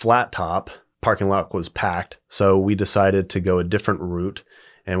hiking up Flat Top. Parking lot was packed. So we decided to go a different route.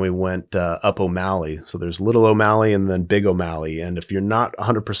 And we went up O'Malley. So there's Little O'Malley and then Big O'Malley. And if you're not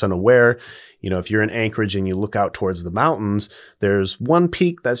 100% aware, you know, if you're in Anchorage and you look out towards the mountains, there's one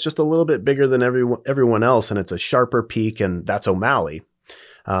peak that's just a little bit bigger than everyone else. And it's a sharper peak, and that's O'Malley.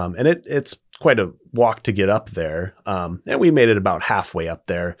 And it's quite a walk to get up there. And we made it about halfway up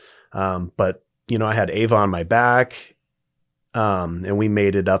there. But, you know, I had Ava on my back. And we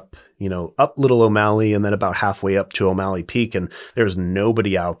made it up, you know, up Little O'Malley and then about halfway up to O'Malley Peak. And there was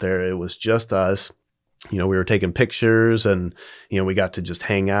nobody out there. It was just us. You know, we were taking pictures and, you know, we got to just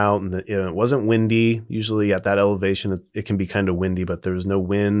hang out, and it wasn't windy. Usually at that elevation, it can be kind of windy, but there was no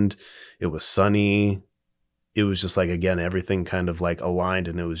wind. It was sunny. It was just like, again, everything kind of like aligned,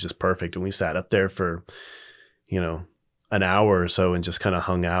 and it was just perfect. And we sat up there for, you know, an hour or so and just kind of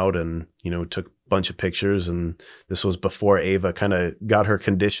hung out and, you know, took bunch of pictures. And this was before Ava kind of got her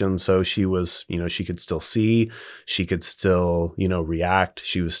condition. So she was, you know, she could still see, she could still, you know, react.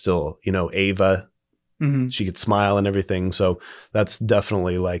 She was still, you know, Ava. Mm-hmm. She could smile and everything. So that's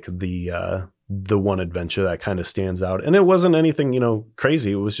definitely like the one adventure that kind of stands out. And it wasn't anything, you know,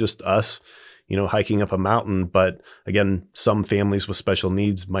 crazy. It was just us, you know, hiking up a mountain. But again, some families with special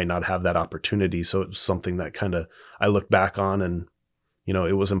needs might not have that opportunity. So it was something that kind of I look back on, and, you know,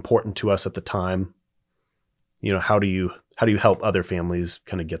 it was important to us at the time. You know, how do you help other families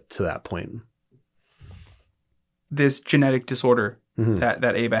kind of get to that point? This genetic disorder Mm-hmm.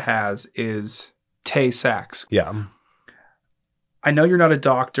 that Ava has is Tay-Sachs. Yeah. I know you're not a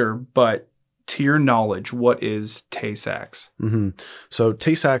doctor, but to your knowledge, what is Tay-Sachs? Mm-hmm. So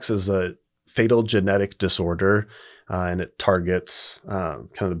Tay-Sachs is a fatal genetic disorder, and it targets kind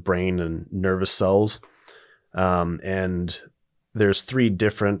of the brain and nervous cells. And there's 3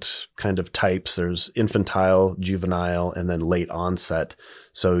 different kind of types. There's infantile, juvenile, and then late onset.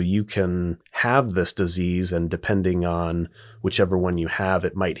 So you can have this disease, and depending on whichever one you have,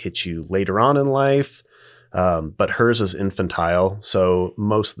 it might hit you later on in life. But hers is infantile. So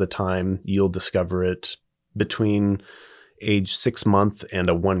most of the time you'll discover it between age 6 months and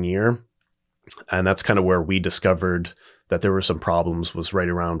 1 year. And that's kind of where we discovered that there were some problems, was right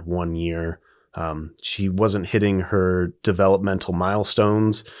around 1 year. She wasn't hitting her developmental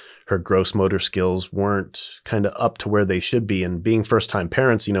milestones. Her gross motor skills weren't kind of up to where they should be. And being first-time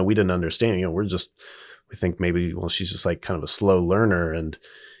parents, you know, we didn't understand, you know, we think maybe, well, she's just like kind of a slow learner. And,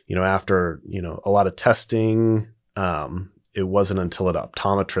 you know, after, you know, a lot of testing, it wasn't until an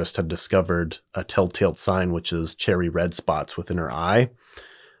optometrist had discovered a telltale sign, which is cherry red spots within her eye.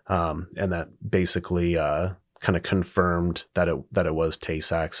 And that basically, kind of confirmed that it was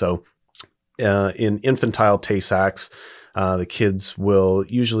Tay-Sachs. So, in infantile Tay-Sachs, the kids will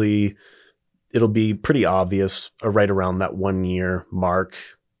usually, it'll be pretty obvious right around that 1 year mark,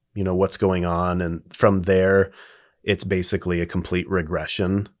 you know, what's going on. And from there, it's basically a complete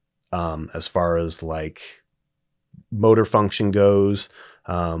regression, as far as like motor function goes,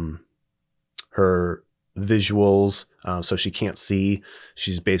 her visuals. So she can't see,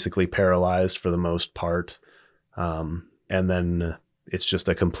 she's basically paralyzed for the most part. And then it's just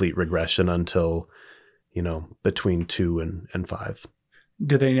a complete regression until, you know, between 2 and 5.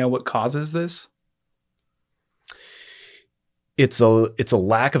 Do they know what causes this? It's a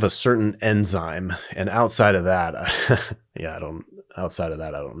lack of a certain enzyme, and outside of that, I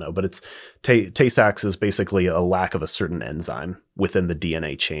don't know. But it's Tay-Sachs is basically a lack of a certain enzyme within the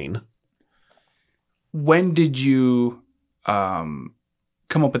DNA chain. When did you come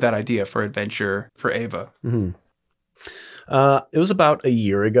up with that idea for Adventure for Ava? Mm-hmm. It was about a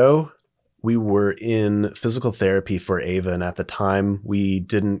year ago. We were in physical therapy for Ava, and at the time, we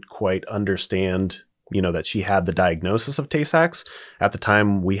didn't quite understand, that she had the diagnosis of Tay-Sachs. At the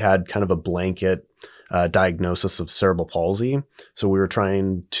time, we had kind of a blanket diagnosis of cerebral palsy. So we were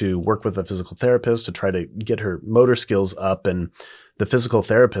trying to work with a physical therapist to try to get her motor skills up. And the physical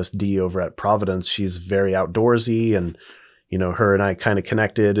therapist, Dee, over at Providence, she's very outdoorsy, and her and I kind of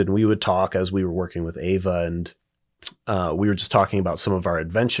connected, and we would talk as we were working with Ava, and we were just talking about some of our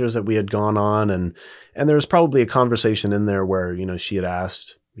adventures that we had gone on, and there was probably a conversation in there where she had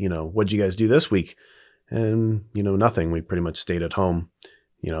asked, what'd you guys do this week? And nothing. We pretty much stayed at home,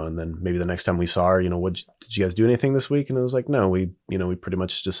 and then maybe the next time we saw her, did you guys do anything this week? And it was like, no, we pretty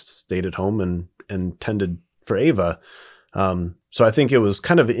much just stayed at home and tended for Ava. So I think it was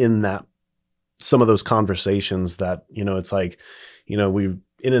kind of in that, some of those conversations that, it's like, we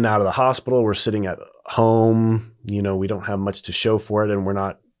in and out of the hospital, we're sitting at home, we don't have much to show for it. And we're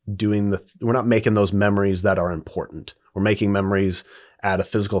not making those memories that are important. We're making memories at a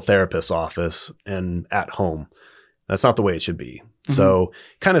physical therapist's office and at home. That's not the way it should be. Mm-hmm. So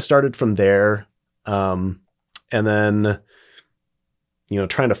kind of started from there. And then,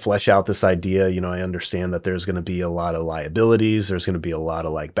 trying to flesh out this idea, I understand that there's going to be a lot of liabilities. There's going to be a lot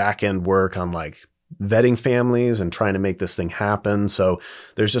of like back end work on like vetting families and trying to make this thing happen. So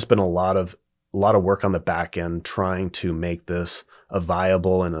there's just been a lot of work on the back end trying to make this a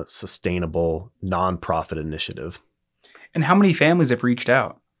viable and a sustainable nonprofit initiative. And how many families have reached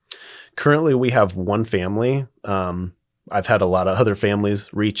out? Currently, we have one family. I've had a lot of other families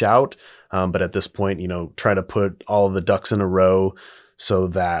reach out, but at this point, try to put all of the ducks in a row so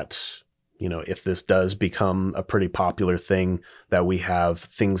that, if this does become a pretty popular thing, that we have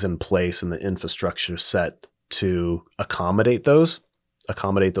things in place and the infrastructure set to accommodate those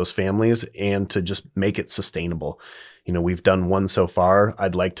families and to just make it sustainable. We've done one so far.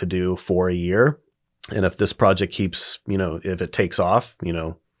 I'd like to do 4 a year. And if this project keeps, if it takes off,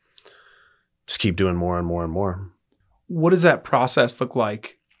 just keep doing more and more and more. What does that process look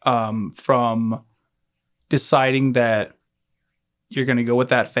like from deciding that you're going to go with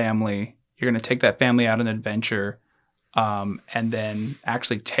that family, you're going to take that family out on an adventure, and then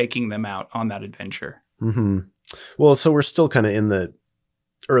actually taking them out on that adventure? Mm-hmm. Well, so we're still kind of in the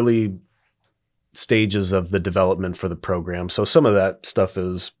early stages of the development for the program. So some of that stuff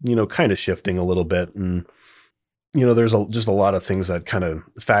is, kind of shifting a little bit. And, there's just a lot of things that kind of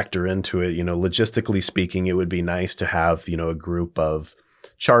factor into it. Logistically speaking, it would be nice to have, a group of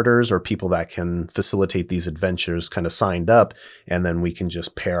charters or people that can facilitate these adventures kind of signed up. And then we can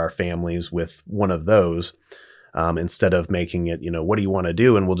just pair our families with one of those instead of making it, what do you want to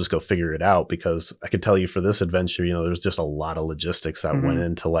do? And we'll just go figure it out. Because I could tell you for this adventure, there's just a lot of logistics that went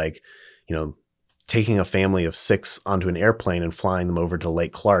into like, taking a family of 6 onto an airplane and flying them over to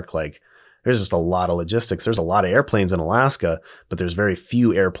Lake Clark. Like there's just a lot of logistics. There's a lot of airplanes in Alaska, but there's very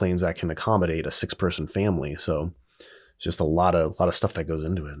few airplanes that can accommodate a 6-person family. So it's just a lot of stuff that goes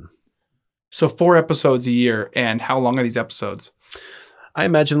into it. So 4 episodes a year. And how long are these episodes? I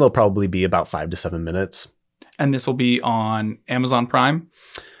imagine they'll probably be about 5 to 7 minutes. And this will be on Amazon Prime?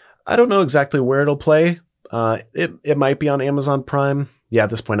 I don't know exactly where it'll play. It might be on Amazon Prime. Yeah, at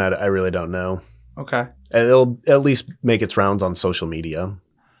this point, I really don't know. Okay. It'll at least make its rounds on social media.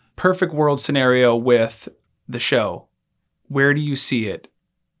 Perfect world scenario with the show. Where do you see it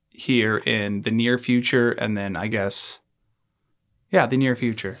here in the near future? And then I guess, the near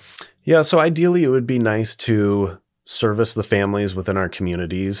future. Yeah. So ideally it would be nice to service the families within our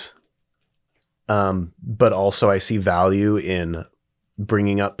communities. But also I see value in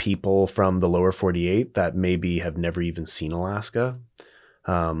bringing up people from the lower 48 that maybe have never even seen Alaska.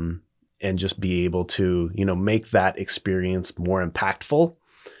 And just be able to, make that experience more impactful.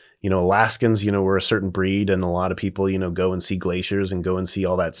 Alaskans, we're a certain breed, and a lot of people, go and see glaciers and go and see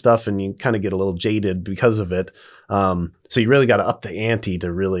all that stuff, and you kind of get a little jaded because of it. So you really got to up the ante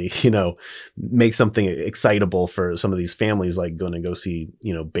to really, make something excitable for some of these families, like going to go see,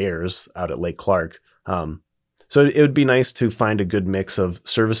 bears out at Lake Clark. So it would be nice to find a good mix of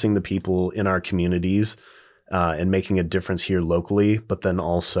servicing the people in our communities, and making a difference here locally, but then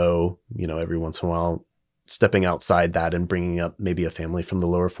also, every once in a while stepping outside that and bringing up maybe a family from the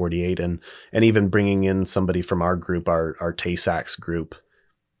lower 48 and even bringing in somebody from our group, our Tay-Sachs group.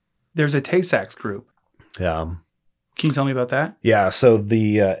 There's a Tay-Sachs group. Yeah. Can you tell me about that? Yeah, so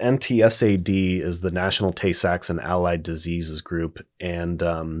the NTSAD is the National Tay-Sachs and Allied Diseases Group, and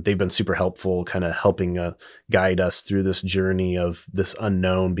they've been super helpful, kind of helping guide us through this journey of this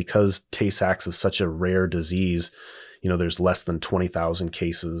unknown. Because Tay-Sachs is such a rare disease, there's less than 20,000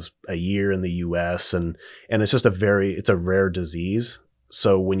 cases a year in the U.S., and it's just it's a rare disease.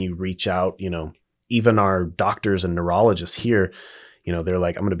 So when you reach out, even our doctors and neurologists here, they're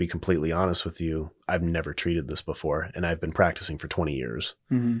like, I'm going to be completely honest with you. I've never treated this before, and I've been practicing for 20 years.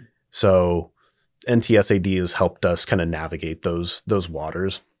 Mm-hmm. So NTSAD has helped us kind of navigate those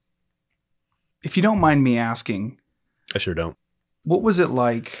waters. If you don't mind me asking. I sure don't. What was it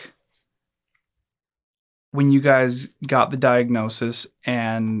like when you guys got the diagnosis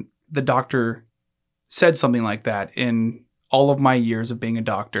and the doctor said something like that? In all of my years of being a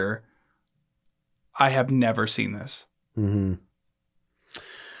doctor, I have never seen this. Mm-hmm.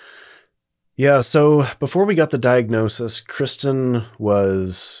 Yeah, so before we got the diagnosis, Kristen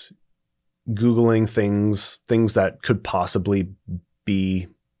was Googling things that could possibly be,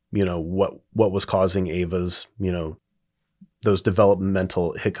 what was causing Ava's, those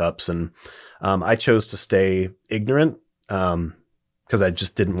developmental hiccups. And I chose to stay ignorant because I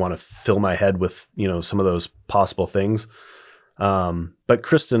just didn't want to fill my head with, some of those possible things. But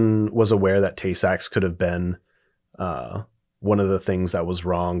Kristen was aware that Tay-Sachs could have been one of the things that was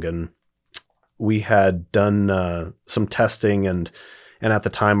wrong. And we had done some testing, and at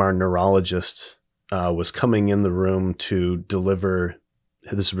the time our neurologist was coming in the room to deliver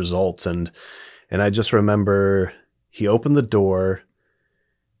his results. And I just remember he opened the door,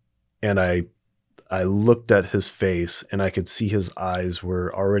 and I looked at his face, and I could see his eyes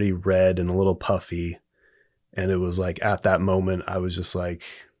were already red and a little puffy. And it was like, at that moment, I was just like,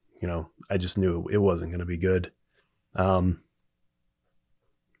 I just knew it wasn't going to be good.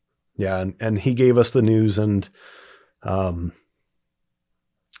 Yeah. And he gave us the news, and,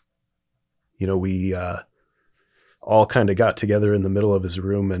 we all kind of got together in the middle of his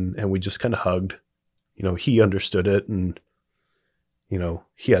room, and we just kind of hugged. He understood it, and,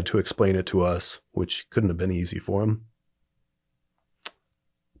 he had to explain it to us, which couldn't have been easy for him.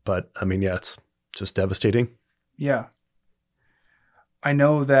 But yeah, it's just devastating. Yeah. I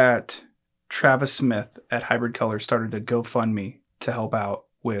know that Travis Smith at Hybrid Color started a GoFundMe to help out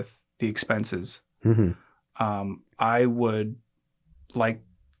with the expenses. Mm-hmm. I would like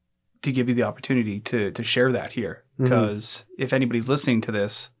to give you the opportunity to share that here, because if anybody's listening to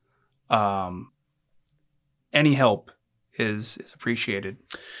this, any help is appreciated.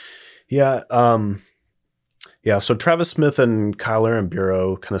 Yeah. Yeah. So Travis Smith and Kyle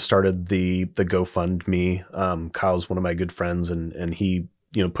Aramburo kind of started the GoFundMe. Kyle's one of my good friends, and he,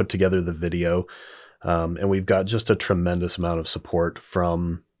 put together the video. And we've got just a tremendous amount of support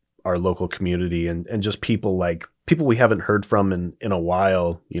from our local community, and just people we haven't heard from in a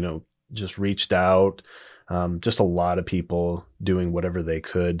while, just reached out. Just a lot of people doing whatever they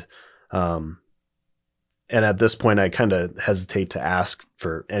could. And at this point, I kind of hesitate to ask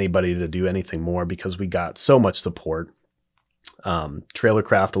for anybody to do anything more, because we got so much support.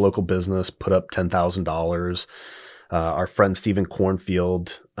 Trailercraft, a local business, put up $10,000. Our friend Stephen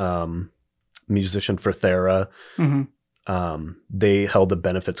Cornfield, musician for Thera, they held a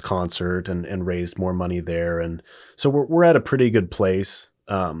benefits concert and raised more money there. And so we're at a pretty good place,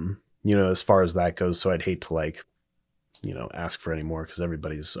 as far as that goes. So I'd hate to ask for any more, because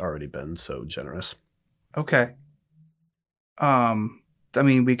everybody's already been so generous. Okay.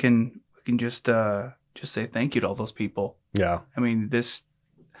 We can just say thank you to all those people. Yeah.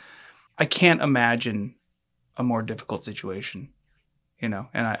 I can't imagine a more difficult situation, and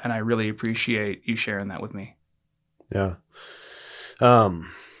I really appreciate you sharing that with me. Yeah.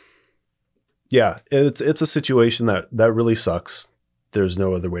 Yeah, it's a situation that really sucks. There's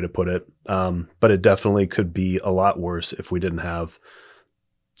no other way to put it. But it definitely could be a lot worse if we didn't have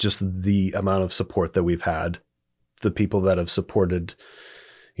just the amount of support that we've had. The people that have supported,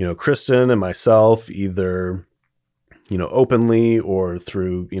 Kristen and myself, either, openly or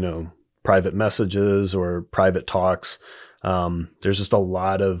through, private messages or private talks. There's just a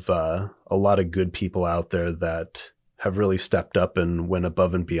lot of good people out there that have really stepped up and went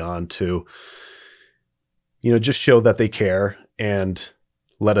above and beyond to, just show that they care and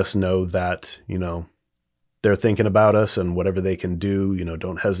let us know that, they're thinking about us, and whatever they can do,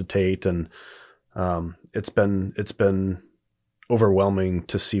 don't hesitate. And it's been overwhelming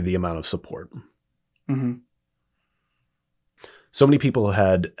to see the amount of support. Mm-hmm. So many people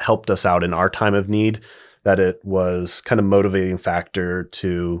had helped us out in our time of need that it was kind of motivating factor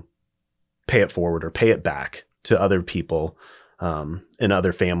to pay it forward or pay it back to other people and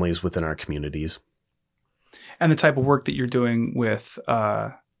other families within our communities. and the type of work that you're doing with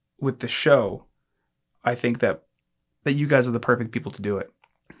the show, I think that you guys are the perfect people to do it.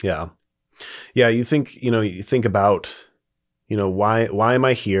 Yeah. Yeah. You think about, why am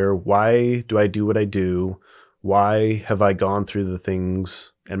I here? Why do I do what I do? Why have I gone through the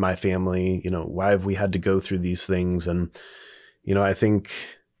things in my family? Why have we had to go through these things? And, I think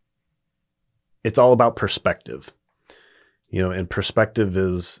it's all about perspective, and perspective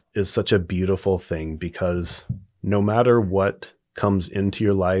is such a beautiful thing, because no matter what comes into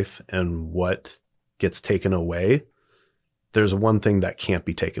your life and what gets taken away, there's one thing that can't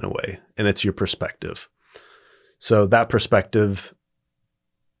be taken away, and it's your perspective. So that perspective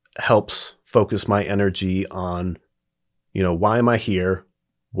helps focus my energy on, why am I here?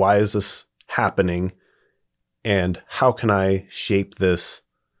 Why is this happening? And how can I shape this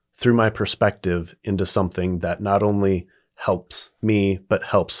through my perspective into something that not only helps me, but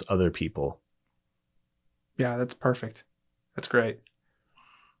helps other people? Yeah, that's perfect. That's great.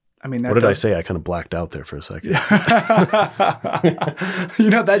 I mean, what did I say? I kind of blacked out there for a second.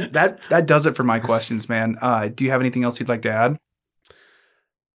 that does it for my questions, man. Do you have anything else you'd like to add?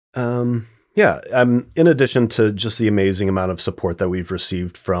 Yeah. In addition to just the amazing amount of support that we've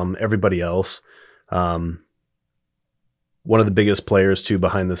received from everybody else, one of the biggest players too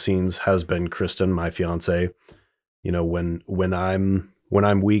behind the scenes has been Kristen, my fiance. When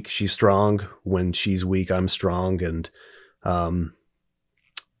I'm weak, she's strong. When she's weak, I'm strong. And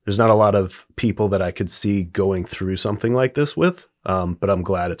there's not a lot of people that I could see going through something like this with, but I'm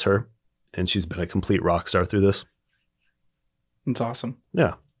glad it's her, and she's been a complete rock star through this. It's awesome.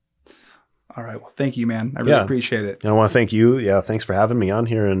 Yeah. All right. Well, thank you, man. I really appreciate it. And I want to thank you. Yeah. Thanks for having me on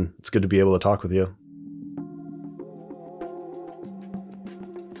here, and it's good to be able to talk with you.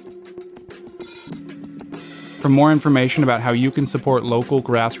 For more information about how you can support local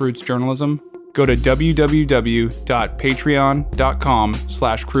grassroots journalism, go to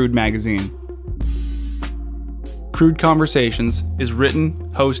www.patreon.com/Crude Magazine. Crude Conversations is written,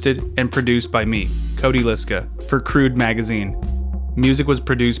 hosted, and produced by me, Cody Liska, for Crude Magazine. Music was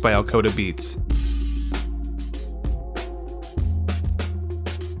produced by Alcoda Beats.